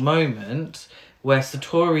emotional moment where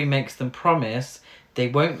Satori makes them promise they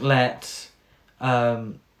won't let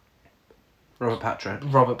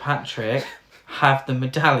Robert Patrick have the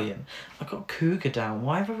medallion. I got Cougar down.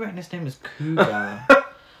 Why have I written his name as Cougar?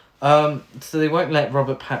 So they won't let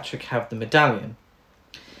Robert Patrick have the medallion.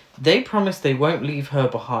 They promise they won't leave her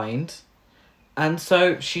behind, and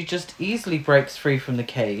so she just easily breaks free from the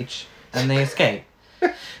cage and they escape.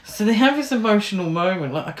 So they have this emotional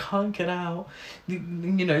moment, like, I can't get out. You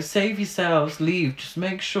know, save yourselves, leave. Just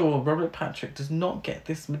make sure Robert Patrick does not get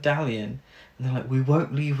this medallion. And they're like, we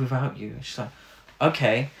won't leave without you. And she's like,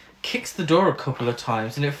 okay. Kicks the door a couple of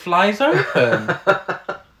times and it flies open.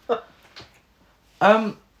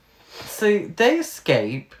 So they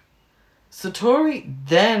escape. Satori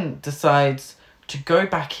then decides to go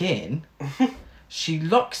back in. She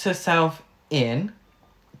locks herself in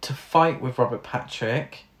to fight with Robert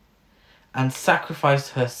Patrick and sacrifice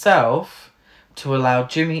herself to allow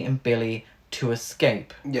Jimmy and Billy to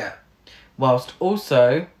escape. Yeah. Whilst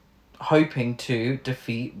also hoping to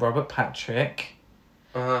defeat Robert Patrick,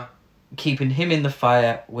 keeping him in the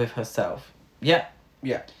fire with herself. Yeah.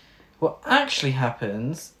 Yeah. What actually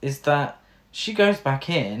happens is that she goes back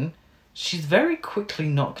in, she's very quickly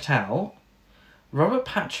knocked out, Robert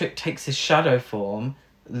Patrick takes his shadow form,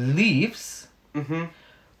 leaves,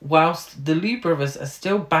 whilst the Lee brothers are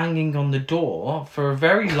still banging on the door for a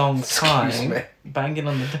very long time. Excuse me. Banging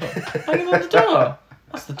on the door. Banging on the door.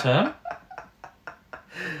 That's the term.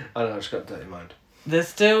 I don't know, I just got a dirty mind. They're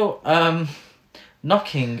still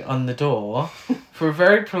knocking on the door for a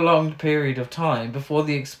very prolonged period of time before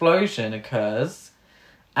the explosion occurs.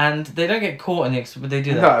 And they don't get caught in the explosion, but they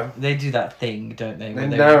do that. No. They do that thing, don't they? They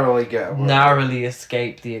narrowly get away. Narrowly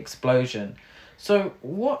escape the explosion. So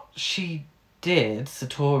what she did,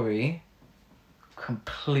 Satori,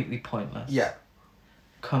 completely pointless. Yeah.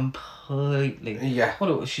 Completely. Yeah.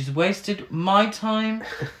 What? She's wasted my time.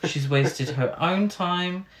 She's wasted her own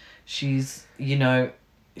time. She's,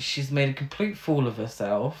 she's made a complete fool of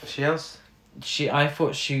herself. She has? I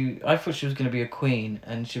thought she was going to be a queen,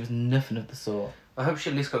 and she was nothing of the sort. I hope she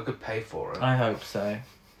at least got good pay for it. I hope so.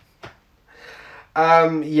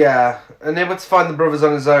 Yeah. Unable to find the brothers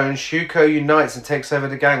on his own, Shuko unites and takes over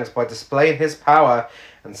the gangs by displaying his power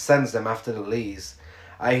and sends them after the Lees.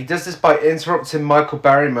 He does this by interrupting Michael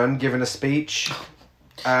Berryman giving a speech.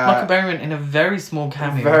 Michael Berryman in a very small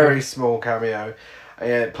cameo. Very small cameo.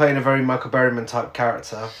 Playing a very Michael Berryman type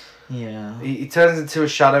character. Yeah. He turns into a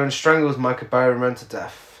shadow and strangles Michael Berryman to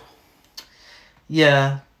death.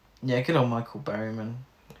 Yeah. Yeah, good old Michael Berryman.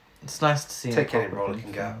 It's nice to see him. Take any role he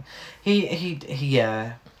can get. It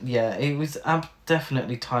was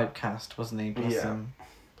definitely typecast, wasn't he? Bless him.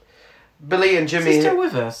 Billy and Jimmy... Is he still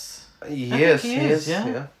with us? He is.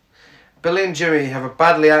 Yeah. Billy and Jimmy have a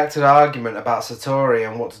badly acted argument about Satori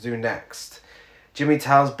and what to do next. Jimmy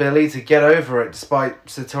tells Billy to get over it despite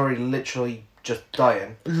Satori literally just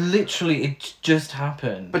dying. Literally, it just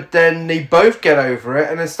happened. But then they both get over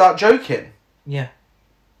it and then start joking. Yeah.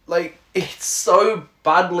 Like, it's so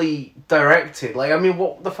badly directed. Like, I mean,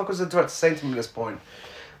 what the fuck was the director saying to me at this point?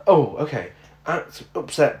 Oh, okay. Act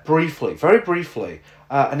upset briefly, very briefly.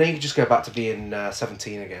 And then you can just go back to being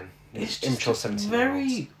 17 again. It's immature just a 17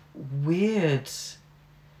 very weird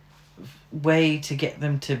way to get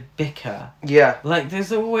them to bicker. Yeah. Like,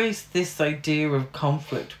 there's always this idea of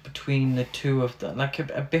conflict between the two of them. Like,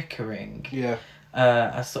 a bickering. Yeah.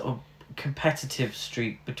 A sort of competitive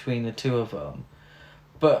streak between the two of them.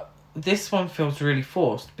 But this one feels really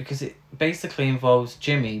forced because it basically involves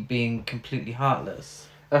Jimmy being completely heartless.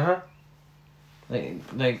 Like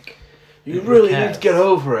you really need to get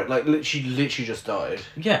over it. Like, she literally just died.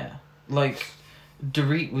 Yeah. Like,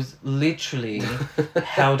 Dorit was literally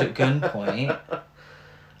held at gunpoint,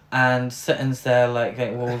 and Sutton's there like,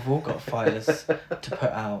 well, we've all got fires to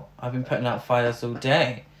put out. I've been putting out fires all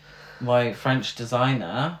day. My French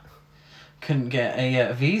designer couldn't get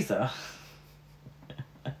a visa.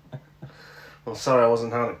 Well, sorry I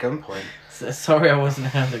wasn't held at gunpoint. Sorry I wasn't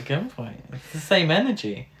held at gunpoint. It's the same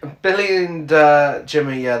energy. Billy and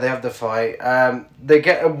Jimmy, yeah, they have the fight. They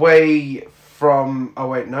get away from... Oh,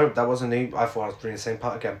 wait, no, that wasn't he. I thought I was doing the same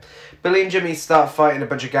part again. Billy and Jimmy start fighting a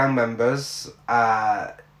bunch of gang members. In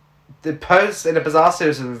a bizarre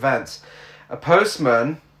series of events, a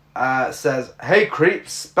postman says, "Hey,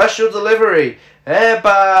 creeps, special delivery,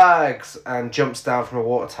 airbags," and jumps down from a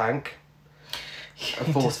water tank.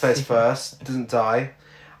 And falls face first, doesn't die.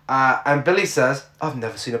 And Billy says, "I've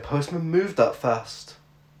never seen a postman move that fast."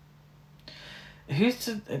 It's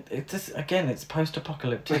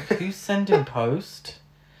post-apocalyptic. Who's sending post?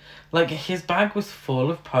 Like, his bag was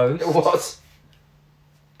full of post. It was.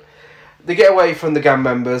 They get away from the gang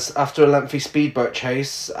members after a lengthy speedboat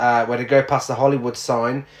chase, where they go past the Hollywood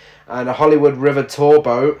sign and a Hollywood River tour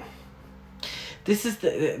boat. This is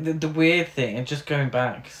the weird thing, and just going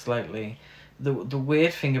back slightly, the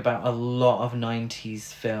weird thing about a lot of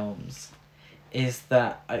 90s films is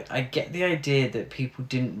that I get the idea that people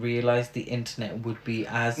didn't realise the internet would be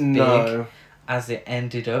as big as it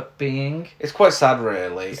ended up being. It's quite sad,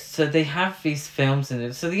 really. So they have these films in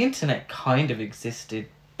it. So the internet kind of existed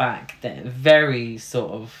back then. Very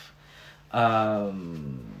sort of...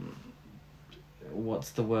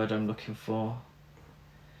 what's the word I'm looking for?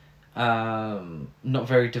 Not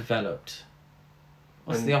very developed.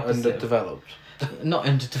 What's the opposite? Underdeveloped. Not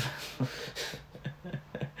underdeveloped.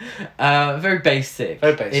 Very basic.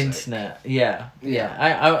 Internet. Yeah.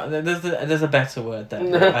 I there's a better word there.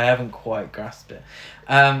 But I haven't quite grasped it.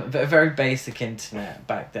 But a very basic internet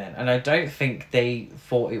back then, and I don't think they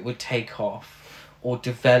thought it would take off or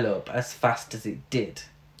develop as fast as it did.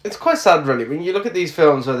 It's quite sad, really, when you look at these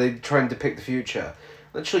films where they try and depict the future.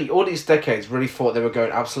 Literally, all these decades really thought they were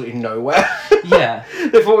going absolutely nowhere. Yeah.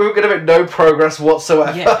 They thought we were going to make no progress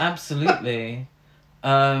whatsoever. Yeah, absolutely.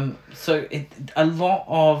 So a lot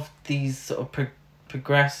of these sort of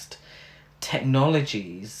progressed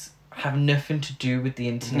technologies have nothing to do with the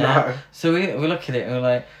internet. No. So we look at it and we're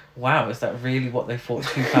like, wow, is that really what they thought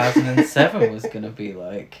 2007 was going to be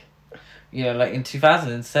like? You know, like in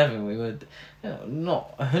 2007 we were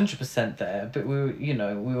not 100% there, but we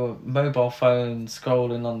were mobile phone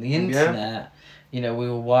scrolling on the internet. Yeah. We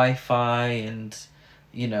were Wi-Fi and,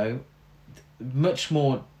 much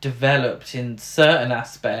more developed in certain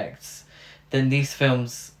aspects than these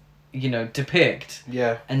films, depict.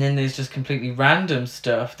 Yeah. And then there's just completely random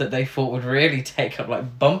stuff that they thought would really take up,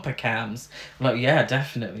 like bumper cams. Like, yeah,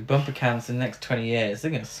 definitely. Bumper cams in the next 20 years,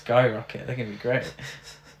 they're going to skyrocket. They're going to be great.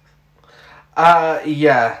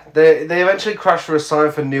 Yeah. They eventually crash through a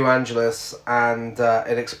sign for New Angeles and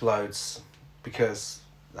it explodes. Because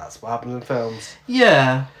that's what happens in films.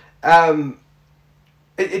 Yeah.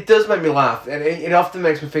 It does make me laugh, and it often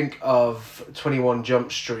makes me think of 21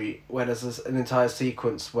 Jump Street, where there's an entire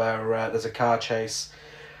sequence where there's a car chase,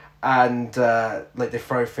 and they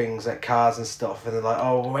throw things at cars and stuff, and they're like,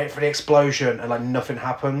 "Oh, we'll wait for the explosion," and like nothing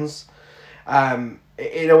happens.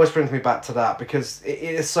 It always brings me back to that, because it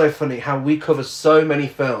is so funny how we cover so many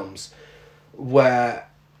films where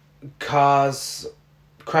cars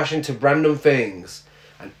crash into random things.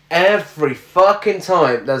 And every fucking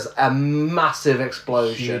time there's a massive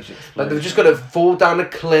explosion. Like they've just got to fall down a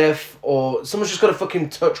cliff, or someone's just got to fucking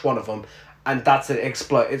touch one of them, and that's it,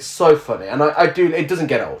 explode. It's so funny, and it doesn't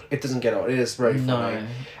get old. It doesn't get old. It is very funny.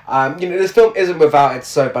 No. This film isn't without its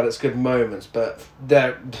so bad it's good moments, but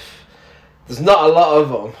there's not a lot of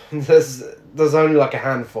them. There's only like a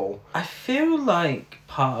handful. I feel like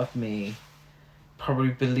part of me probably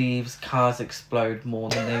believes cars explode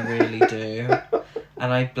more than they really do.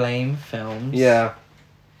 And I blame films. Yeah.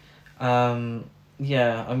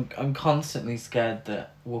 Yeah, I'm constantly scared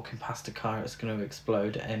that walking past a car it's going to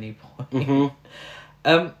explode at any point.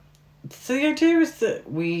 Mm-hmm. So the idea is that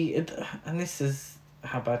and this is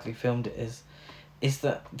how badly filmed it is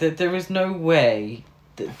that there is no way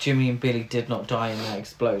that Jimmy and Billy did not die in that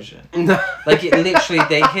explosion. Like, it literally,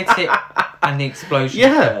 they hit it and the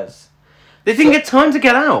explosion occurs. They didn't get time to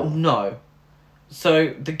get out. No. So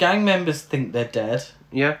the gang members think they're dead.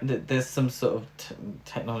 Yeah. There's some sort of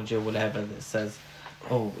technology or whatever that says,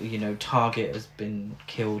 target has been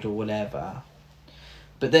killed or whatever.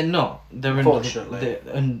 But they're not. Unfortunately,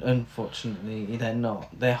 they're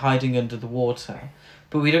not. They're hiding under the water.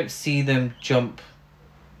 But we don't see them jump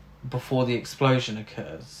before the explosion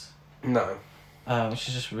occurs. No. Which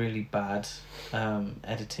is just really bad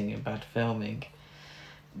editing and bad filming.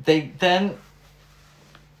 They then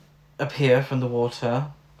appear from the water,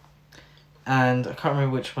 and I can't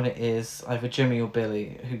remember which one it is, either Jimmy or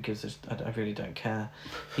Billy, who gives I really don't care.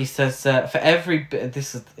 He says, for every bit,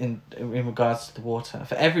 this is in regards to the water,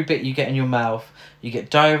 for every bit you get in your mouth, you get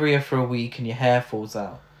diarrhea for a week and your hair falls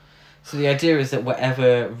out. So the idea is that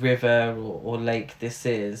whatever river or lake this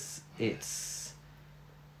is, it's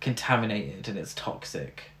contaminated and it's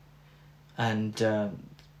toxic. And,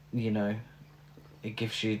 it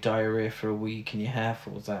gives you diarrhea for a week and your hair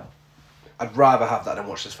falls out. I'd rather have that than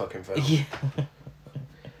watch this fucking film.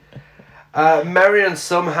 Yeah. Marion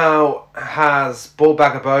somehow has brought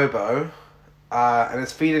back a Bobo, and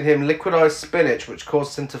is feeding him liquidized spinach, which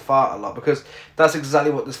causes him to fart a lot, because that's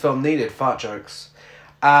exactly what this film needed, fart jokes.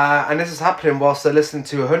 And this is happening whilst they're listening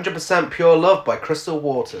to 100% Pure Love by Crystal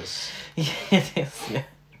Waters. Yeah, it is, yeah.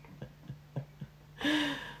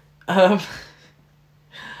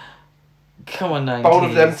 Come on, 90s. Bold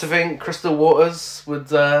of them to think Crystal Waters would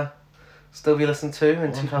still be listened to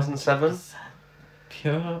in 2007.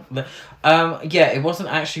 Pure. Yeah, it wasn't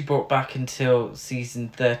actually brought back until season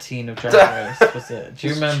 13 of Drag Race, was it? Do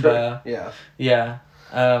you remember? True. Yeah. Yeah.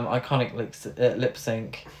 Iconic lip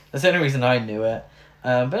sync. That's the only reason I knew it.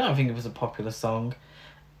 But I don't think it was a popular song.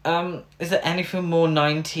 Is there anything more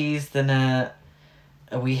 90s than a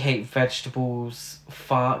We Hate Vegetables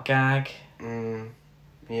fart gag?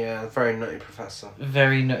 Yeah, very Nutty Professor.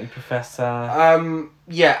 Very Nutty Professor.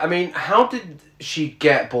 Yeah, I mean, how did she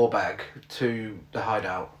get Borbag to the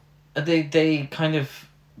hideout? They kind of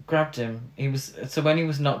grabbed him. So when he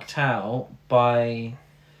was knocked out by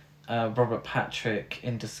Robert Patrick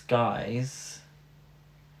in disguise,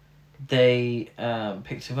 they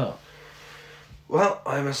picked him up. Well,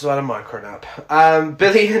 I must have had a micro nap.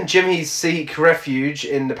 Billy and Jimmy seek refuge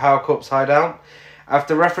in the Power Corps hideout.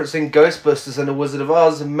 After referencing Ghostbusters and The Wizard of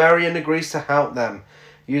Oz, Marion agrees to help them,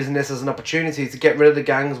 using this as an opportunity to get rid of the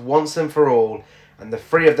gangs once and for all, and the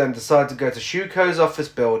three of them decide to go to Shuko's office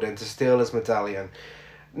building to steal his medallion.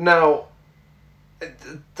 Now,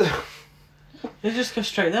 They just go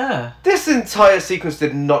straight there. This entire sequence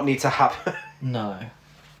did not need to happen. No.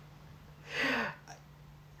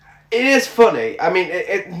 It is funny. I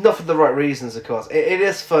mean, not for the right reasons, of course. It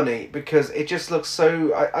is funny because it just looks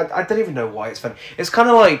so... I don't even know why it's funny. It's kind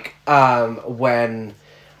of like when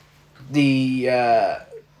the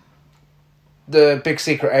big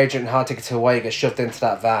secret agent Hard Ticket to Hawaii gets shoved into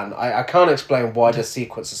that van. I can't explain why this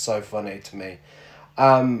sequence is so funny to me.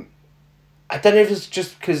 I don't know if it's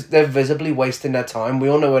just because they're visibly wasting their time. We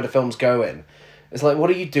all know where the film's going. It's like, what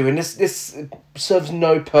are you doing? This serves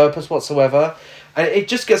no purpose whatsoever. And it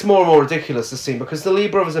just gets more and more ridiculous, this scene, because the Lee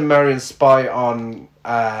brothers and Marion spy on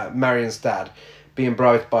Marion's dad being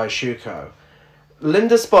bribed by Shuko.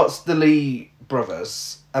 Linda spots the Lee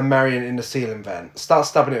brothers and Marion in the ceiling vent, starts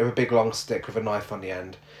stabbing it with a big long stick with a knife on the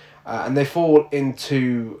end. And they fall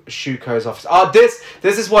into Shuko's office.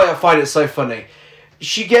 This is why I find it so funny.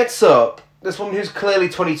 She gets up, this woman who's clearly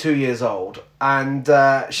 22 years old, and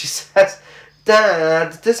she says... Dad,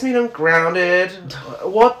 does this mean I'm grounded?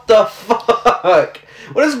 What the fuck?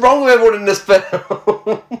 What is wrong with everyone in this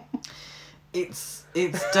film? It's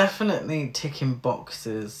definitely ticking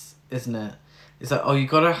boxes, isn't it? It's like, you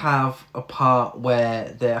gotta have a part where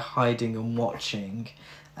they're hiding and watching,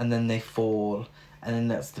 and then they fall, and then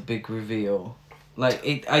that's the big reveal.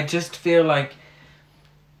 Like, I just feel like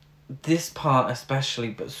this part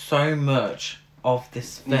especially, but so much of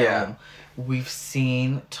this film... We've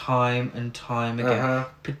seen time and time again,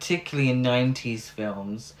 particularly in 90s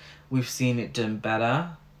films. We've seen it done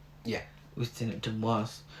better. Yeah. We've seen it done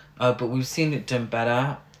worse. But we've seen it done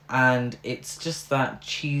better. And it's just that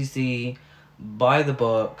cheesy, by the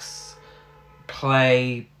books,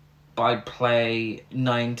 play by play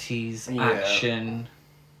 90s action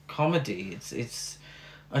comedy.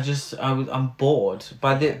 I'm bored.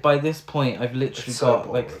 By this point, I've literally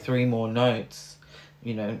got like 3 more notes.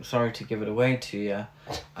 You know, sorry to give it away to you,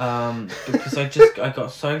 because I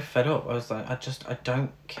got so fed up. I was like, I don't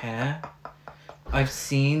care. I've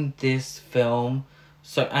seen this film,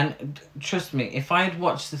 and trust me, if I had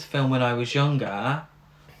watched this film when I was younger,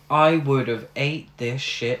 I would have ate this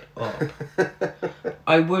shit up.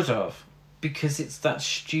 I would have, because it's that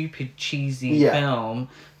stupid, cheesy film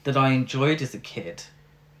that I enjoyed as a kid.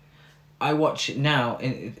 I watch it now,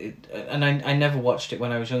 and I never watched it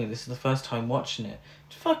when I was younger. This is the first time watching it.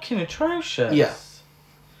 It's fucking atrocious. Yeah.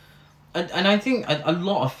 And I think a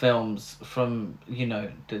lot of films from,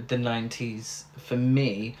 the 90s, for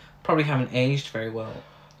me, probably haven't aged very well.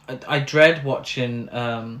 I dread watching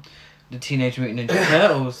the Teenage Mutant Ninja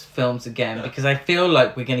Turtles films again, because I feel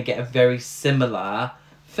like we're going to get a very similar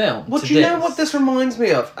film. Well, do you know what this reminds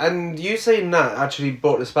me of? And you saying that actually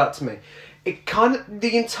brought this back to me.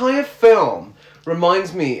 the entire film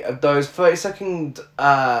reminds me of those 30-second,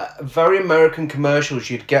 very American commercials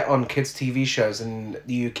you'd get on kids' TV shows in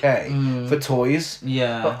the UK for toys.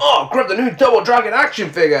 Yeah. Like, oh, grab the new Double Dragon action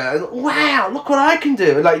figure! And, wow, look what I can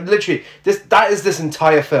do! Like, literally, that is this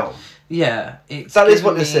entire film. Yeah. That is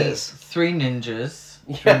what this is. Three Ninjas.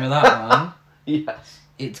 Remember that one? Yes.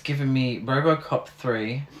 It's given me RoboCop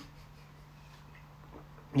 3.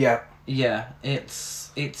 Yeah. Yeah, it's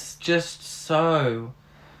just so...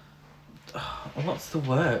 what's the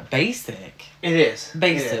word? Basic. It is.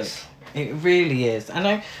 Basic. It is. It really is. And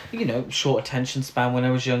I, short attention span when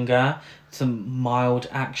I was younger, some mild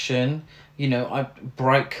action,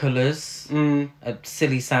 bright colours, a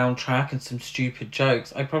silly soundtrack and some stupid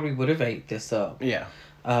jokes. I probably would have ate this up. Yeah.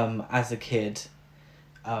 As a kid.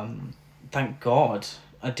 Thank God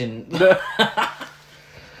I didn't.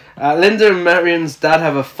 Linda and Marion's dad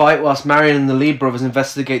have a fight whilst Marion and the Lee brothers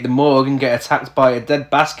investigate the morgue and get attacked by a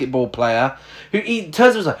dead basketball player who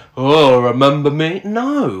turns and is like, oh, remember me?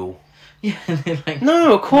 No. Yeah, they're like,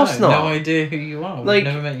 no, of course not. No idea who you are. We've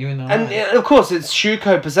never met you in our life. And of course it's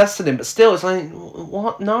Shuko possessing him, but still it's like,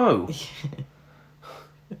 what? No.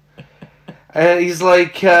 He's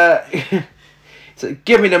like,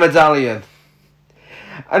 give me the medallion.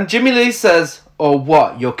 And Jimmy Lee says, oh,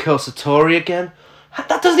 what? You'll kill Satori again?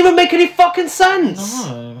 That doesn't even make any fucking sense.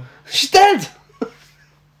 No. She's dead.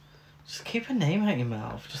 Just keep her name out your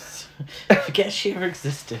mouth. Just forget she ever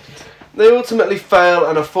existed. They ultimately fail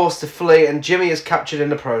and are forced to flee, and Jimmy is captured in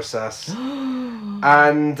the process.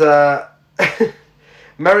 And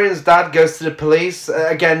Marion's dad goes to the police,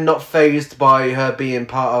 again not fazed by her being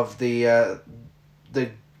part of the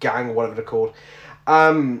gang or whatever they're called.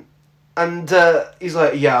 And he's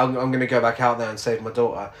like, yeah, I'm going to go back out there and save my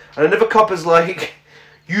daughter. And another cop is like,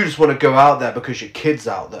 you just want to go out there because your kid's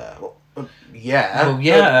out there. Yeah. Well,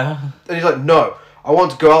 yeah. And he's like, no, I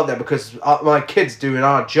want to go out there because my kid's doing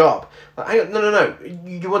our job. Like, hang on, no.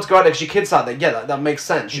 You want to go out there because your kid's out there. Yeah, that makes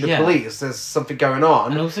sense. You're the police. There's something going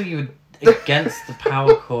on. And also you were against the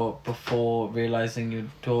Power Corp before realising your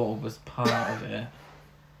daughter was part of it.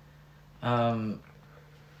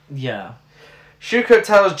 Yeah. Shuko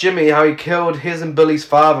tells Jimmy how he killed his and Billy's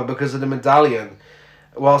father because of the medallion,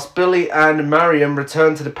 whilst Billy and Marion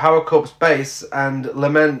return to the Power Corp's base and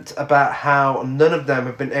lament about how none of them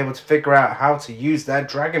have been able to figure out how to use their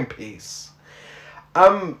dragon piece.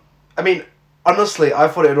 I mean, honestly, I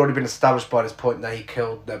thought it had already been established by this point that he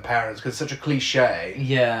killed their parents, because it's such a cliche.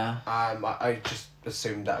 Yeah. I just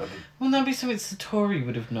assumed that would be... Well, that'd be something Satori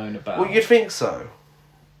would have known about. Well, you'd think so.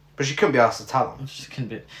 But she couldn't be asked to tell him. She couldn't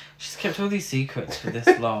be... She's kept all these secrets for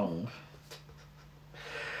this long.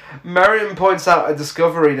 Marion points out a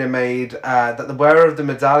discovery they made that the wearer of the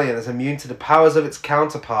medallion is immune to the powers of its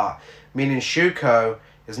counterpart, meaning Shuko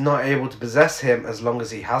is not able to possess him as long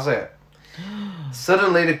as he has it.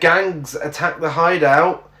 Suddenly, the gangs attack the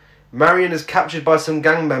hideout. Marion is captured by some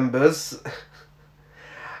gang members.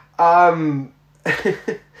 Linda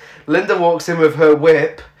walks in with her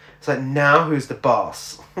whip. It's like, now who's the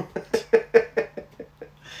boss?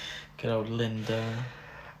 Good old Linda.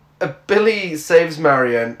 Billy saves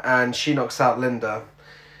Marion and she knocks out Linda.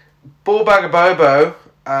 Ballbagger Bobo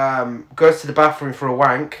goes to the bathroom for a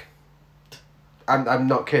wank. I'm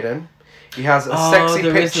not kidding. He has a sexy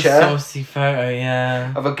there picture is a saucy photo,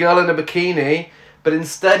 yeah, of a girl in a bikini, but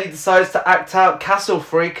instead he decides to act out Castle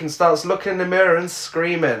Freak and starts looking in the mirror and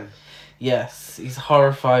screaming. Yes, he's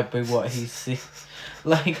horrified by what he sees.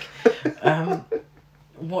 Like,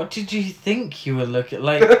 what did you think you were looking...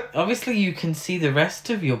 Like, obviously you can see the rest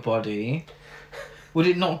of your body. Would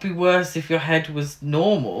it not be worse if your head was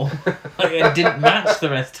normal? Like, it didn't match the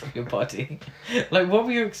rest of your body? Like, what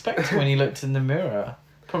were you expecting when you looked in the mirror?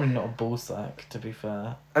 Probably not a ball sack, to be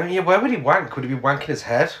fair. I mean, yeah, where would he wank? Would he be wanking his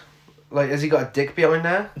head? Like, has he got a dick behind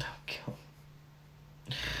there? Oh, God.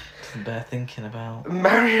 Doesn't bear thinking about.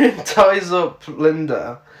 Marion ties up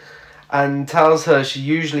Linda and tells her she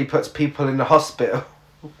usually puts people in the hospital.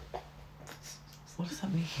 What does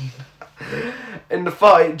that mean? In the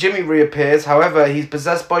fight, Jimmy reappears. However, he's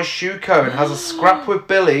possessed by Shuko and has a scrap with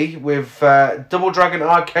Billy with Double Dragon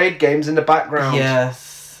arcade games in the background.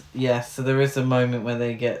 Yes. So there is a moment where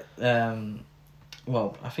they get...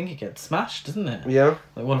 well, I think it gets smashed, doesn't it? Yeah.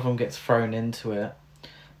 Like, one of them gets thrown into it.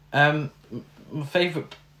 My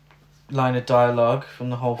favourite line of dialogue from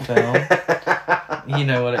the whole film. You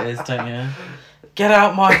know what it is, don't you? Get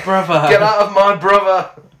out, my brother! Get out of my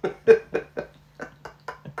brother!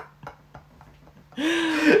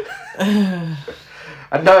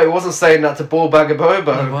 And no, he wasn't saying that to Ballbagger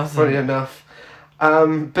Bobo, He wasn't. funny enough.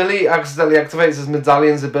 Billy accidentally activates his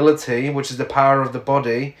medallion's ability, which is the power of the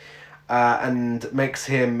body. and makes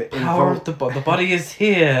him Power of the body is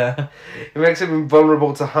here. It makes him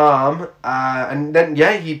invulnerable to harm, and then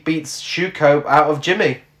he beats Shuko out of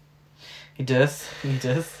Jimmy. He does.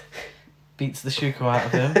 Beats the Shuko out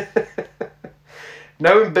of him.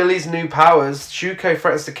 Knowing Billy's new powers, Shuko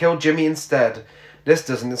threatens to kill Jimmy instead. This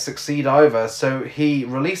doesn't succeed either, so he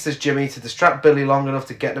releases Jimmy to distract Billy long enough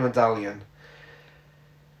to get the medallion.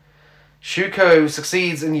 Shuko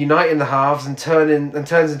succeeds in uniting the halves and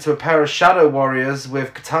turns into a pair of shadow warriors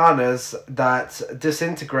with katanas that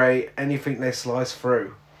disintegrate anything they slice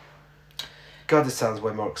through. God, this sounds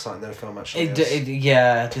way more exciting than a film actually is.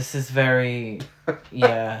 This is very...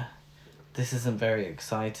 this isn't very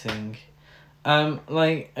exciting.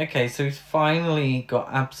 Okay, so he's finally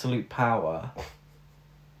got absolute power.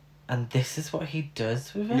 And this is what he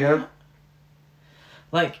does with it? Yeah.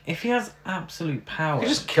 Like, if he has absolute power... You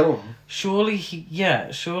just kill him. Surely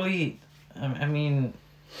I mean,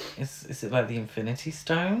 is it like the Infinity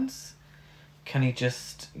Stones? Can he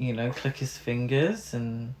just, click his fingers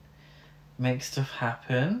and make stuff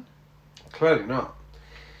happen? Clearly not.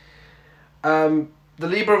 The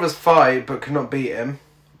Lee brothers fight, but cannot beat him.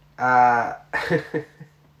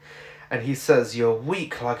 And he says, "You're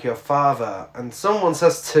weak like your father." And someone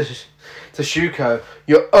says to Shuko,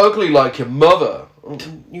 "You're ugly like your mother."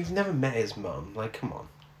 You've never met his mum. Like, come on.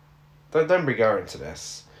 Don't be going into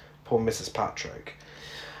this. Poor Mrs. Patrick.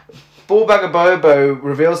 Ballbagger Bobo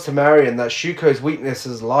reveals to Marion that Shuko's weakness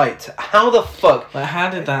is light. How the fuck? But how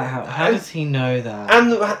did that happen? How does he know that?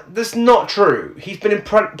 And that's not true. He's been in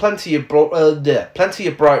plenty of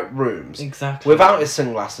bright rooms. Exactly. Without his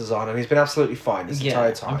sunglasses on, and he's been absolutely fine this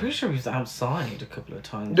entire time. I'm pretty sure he was outside a couple of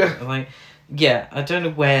times. I don't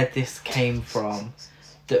know where this came from,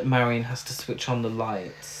 that Marion has to switch on the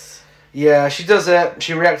lights. Yeah, she does it.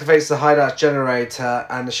 She reactivates the hideout generator,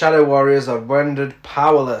 and the Shadow Warriors are rendered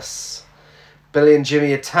powerless. Billy and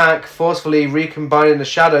Jimmy attack, forcefully recombining the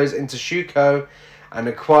shadows into Shuko, and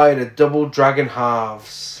acquire the double dragon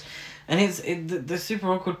halves. And the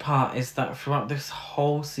super awkward part is that throughout this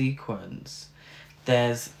whole sequence,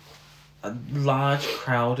 there's a large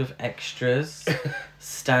crowd of extras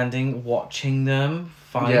standing, watching them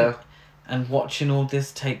fight, and watching all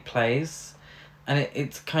this take place. And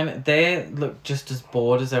it's kind of... They look just as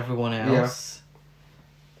bored as everyone else.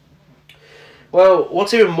 Yeah. Well,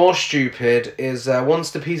 what's even more stupid is once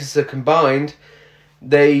the pieces are combined,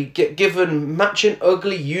 they get given matching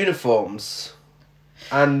ugly uniforms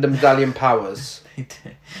and the medallion powers.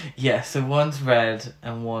 Yeah, so one's red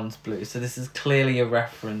and one's blue. So this is clearly a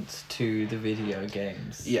reference to the video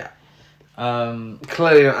games. Yeah.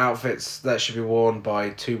 Clearly not outfits that should be worn by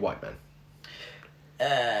two white men.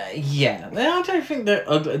 Yeah. I don't think they're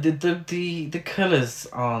ugly. The colours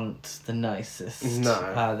aren't the nicest. No.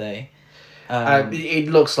 Are they? It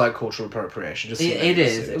looks like cultural appropriation. It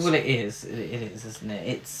is. Well, it is. It is, isn't it?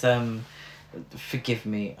 It's forgive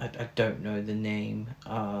me, I don't know the name.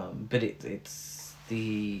 But it's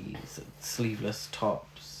the sleeveless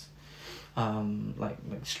tops. Like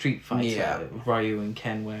Street Fighter, Ryu and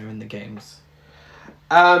Ken wear in the games.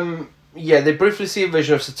 They briefly see a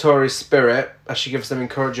vision of Satori's spirit as she gives them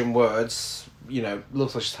encouraging words.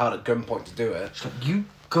 Looks like she's hard at gunpoint to do it. She's like, "You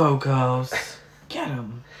go, girls, get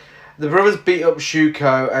him." The brothers beat up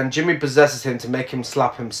Shuko, and Jimmy possesses him to make him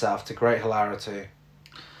slap himself to great hilarity.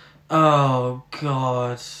 Oh,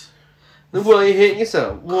 God. Why are you hitting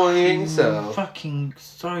yourself? Why are you hitting yourself? Fucking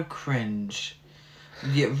so cringe.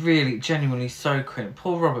 Yeah, really, genuinely so cringe.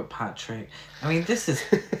 Poor Robert Patrick. I mean, this is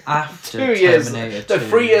after Terminator 2.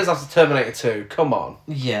 3 years after Terminator 2. Come on.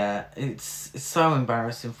 Yeah, it's so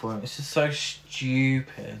embarrassing for him. It's just so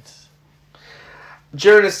stupid.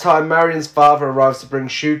 During this time, Marion's father arrives to bring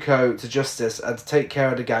Shuko to justice and to take care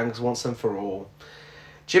of the gangs once and for all.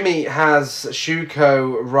 Jimmy has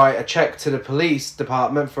Shuko write a check to the police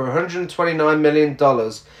department for $129 million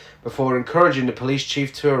before encouraging the police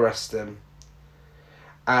chief to arrest him.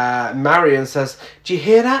 Marion says, "Do you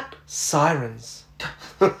hear that? Sirens."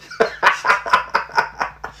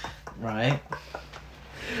 Right.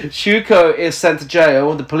 Shuko is sent to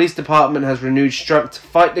jail. The police department has renewed strength to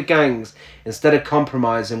fight the gangs instead of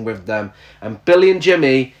compromising with them. And Billy and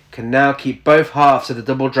Jimmy can now keep both halves of the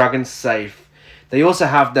Double Dragon safe. They also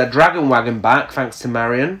have their Dragon Wagon back, thanks to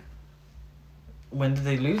Marion. When did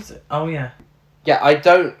they lose it? Oh, yeah. Yeah, I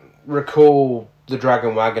don't recall the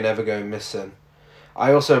Dragon Wagon ever going missing.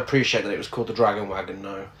 I also appreciate that it was called the Dragon Wagon,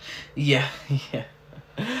 no. Yeah, yeah.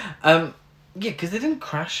 Yeah, because they didn't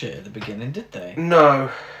crash it at the beginning, did they? No.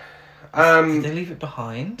 Did they leave it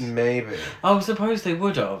behind? Maybe. Oh, I suppose they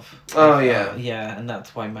would have. Oh, yeah. Yeah, and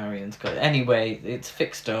that's why Marion's got it. Anyway, it's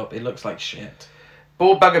fixed up. It looks like shit.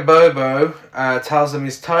 Ball Bagger Bobo tells him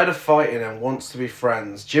he's tired of fighting and wants to be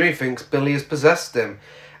friends. Jimmy thinks Billy has possessed him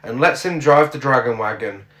and lets him drive the dragon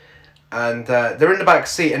wagon. And they're in the back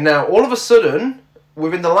seat, and now all of a sudden,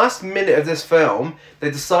 within the last minute of this film, they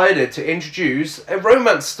decided to introduce a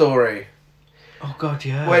romance story. Oh God,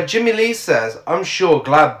 yeah. Where Jimmy Lee says, "I'm sure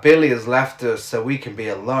glad Billy has left us so we can be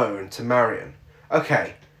alone," to Marion.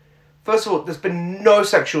 Okay, first of all, there's been no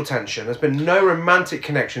sexual tension, there's been no romantic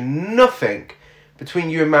connection, nothing between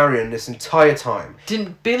you and Marion this entire time.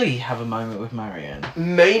 Didn't Billy have a moment with Marion?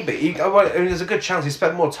 Maybe. There's a good chance he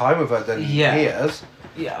spent more time with her than he has.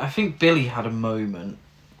 Yeah, I think Billy had a moment.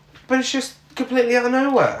 But it's just completely out of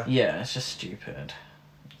nowhere. Yeah, it's just stupid.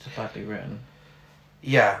 It's badly written.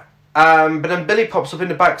 Yeah. But then Billy pops up in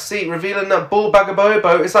the back seat, revealing that Ball Bagger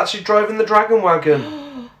Bobo is actually driving the dragon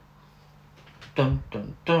wagon. Dun,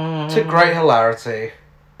 dun, dun. To great hilarity.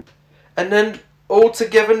 And then All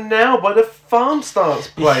Together Now by The Farm starts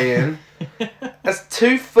playing. As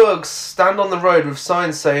two thugs stand on the road with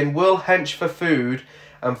signs saying, "We'll hench for food,"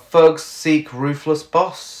 and thugs seek ruthless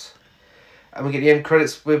boss. And we get the end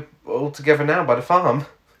credits with All Together Now by The Farm.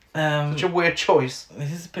 Such a weird choice.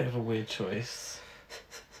 This is a bit of a weird choice.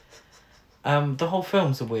 The whole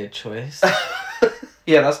film's a weird choice.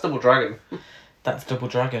 Yeah, that's Double Dragon. That's Double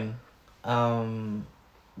Dragon.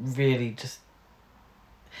 Really just...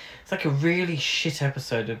 It's like a really shit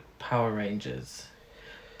episode of Power Rangers,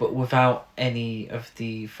 but without any of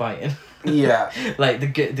the fighting. Yeah. Like the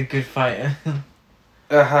good fighting.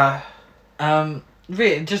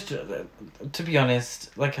 Really, just to be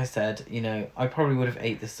honest, like I said, I probably would have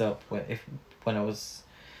ate this up when I was,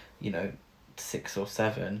 6 or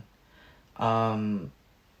 7.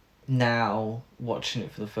 Now watching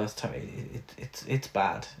it for the first time, it's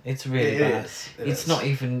bad. It's really bad. It's not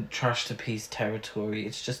even trash to piece territory.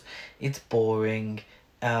 It's boring.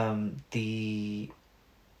 The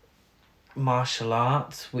martial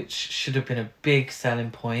arts, which should have been a big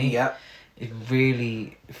selling point, is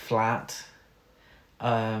really flat.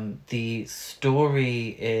 The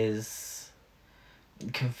story is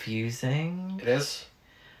confusing. It is.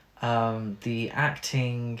 The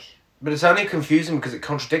acting... But it's only confusing because it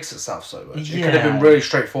contradicts itself so much. It could have been really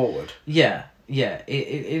straightforward. Yeah.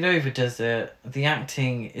 It overdoes it. The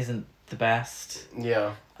acting isn't the best.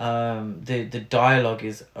 Yeah. The dialogue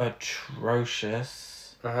is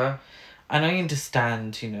atrocious. Uh-huh. And I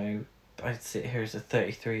understand, I sit here as a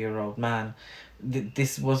 33-year-old man.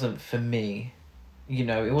 This wasn't for me.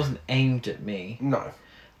 It wasn't aimed at me. No.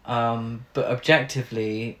 But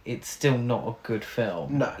objectively, it's still not a good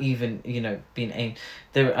film. No. Even, being aimed...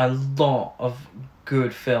 There are a lot of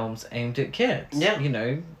good films aimed at kids. Yeah.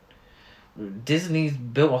 Disney's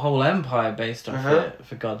built a whole empire based off it,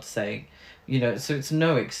 for God's sake. So it's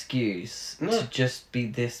no excuse to just be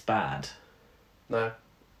this bad. No,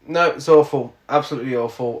 it's awful. Absolutely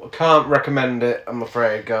awful. I can't recommend it, I'm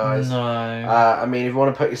afraid, guys. No. I mean, if you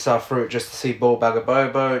want to put yourself through it just to see Ball Bagger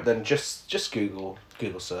Bobo, then just Google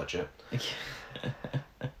search it.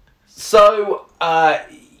 So,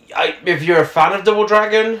 if you're a fan of Double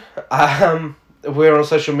Dragon, we're on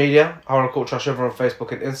social media. Horror Cult Trash over on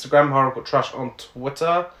Facebook and Instagram. Horror Cult Trash on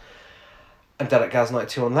Twitter. And Dead at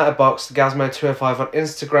Gaz92 on Letterboxd. Gazmo205 on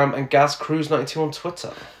Instagram. And GazCruise92 on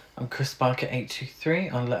Twitter. I'm Chris Barker 823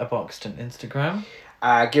 on Letterboxd and Instagram.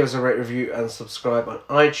 Give us a rate, review and subscribe on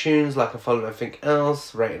iTunes. Like and follow everything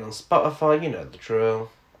else. Rating on Spotify. You know the drill.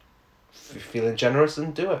 If you're feeling generous,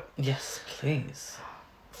 then do it. Yes, please.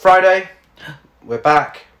 Friday, we're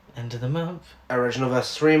back. End of the month. Original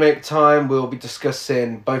versus remake time. We'll be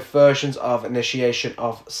discussing both versions of Initiation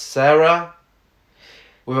of Sarah.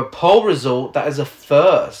 With a poll result that is a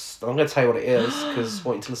first. I'm going to tell you what it is, because I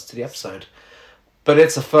want you to listen to the episode. But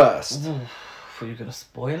it's a first. Ooh, I thought you were going to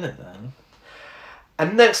spoil it then.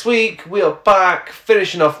 And next week, we are back,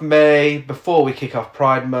 finishing off May, before we kick off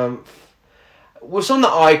Pride Month. With someone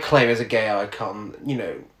that I claim is a gay icon.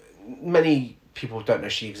 Many people don't know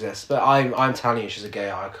she exists, but I'm telling you she's a gay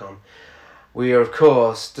icon. We are, of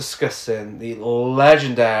course, discussing the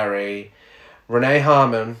legendary Renee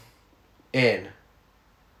Harmon in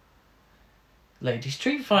Lady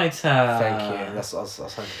Street Fighter. Thank you. That's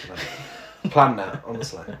hoping for that. Plan that,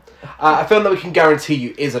 honestly. A film that we can guarantee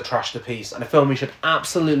you is a trash to piece, and a film we should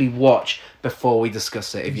absolutely watch before we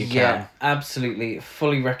discuss it, if you can. Yeah, absolutely.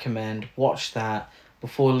 Fully recommend. Watch that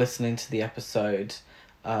before listening to the episode.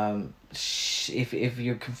 If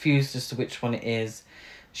you're confused as to which one it is,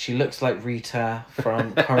 she looks like Rita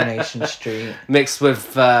from Coronation Street. Mixed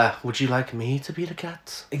with, Would You Like Me to Be the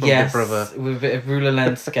Cat? From Yes, Big Brother. with a bit of Rula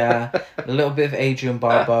Lenska, a little bit of Adrian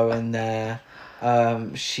Barbeau in there.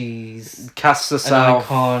 She's Casts an herself.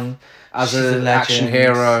 icon. as She's a an action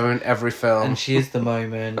legend. hero in every film. And she is the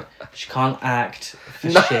moment. She can't act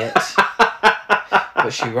for shit.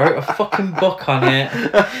 But she wrote a fucking book on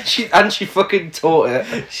it. she fucking taught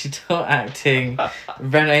it. She taught acting.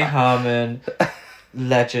 Renee Harmon,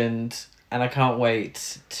 legend. And I can't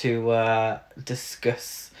wait to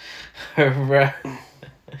discuss her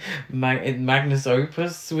magnus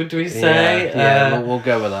opus, would we say? Yeah, we'll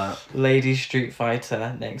go with that. Lady Street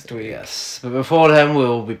Fighter next week. Yes, but before then,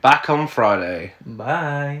 we'll be back on Friday.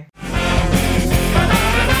 Bye.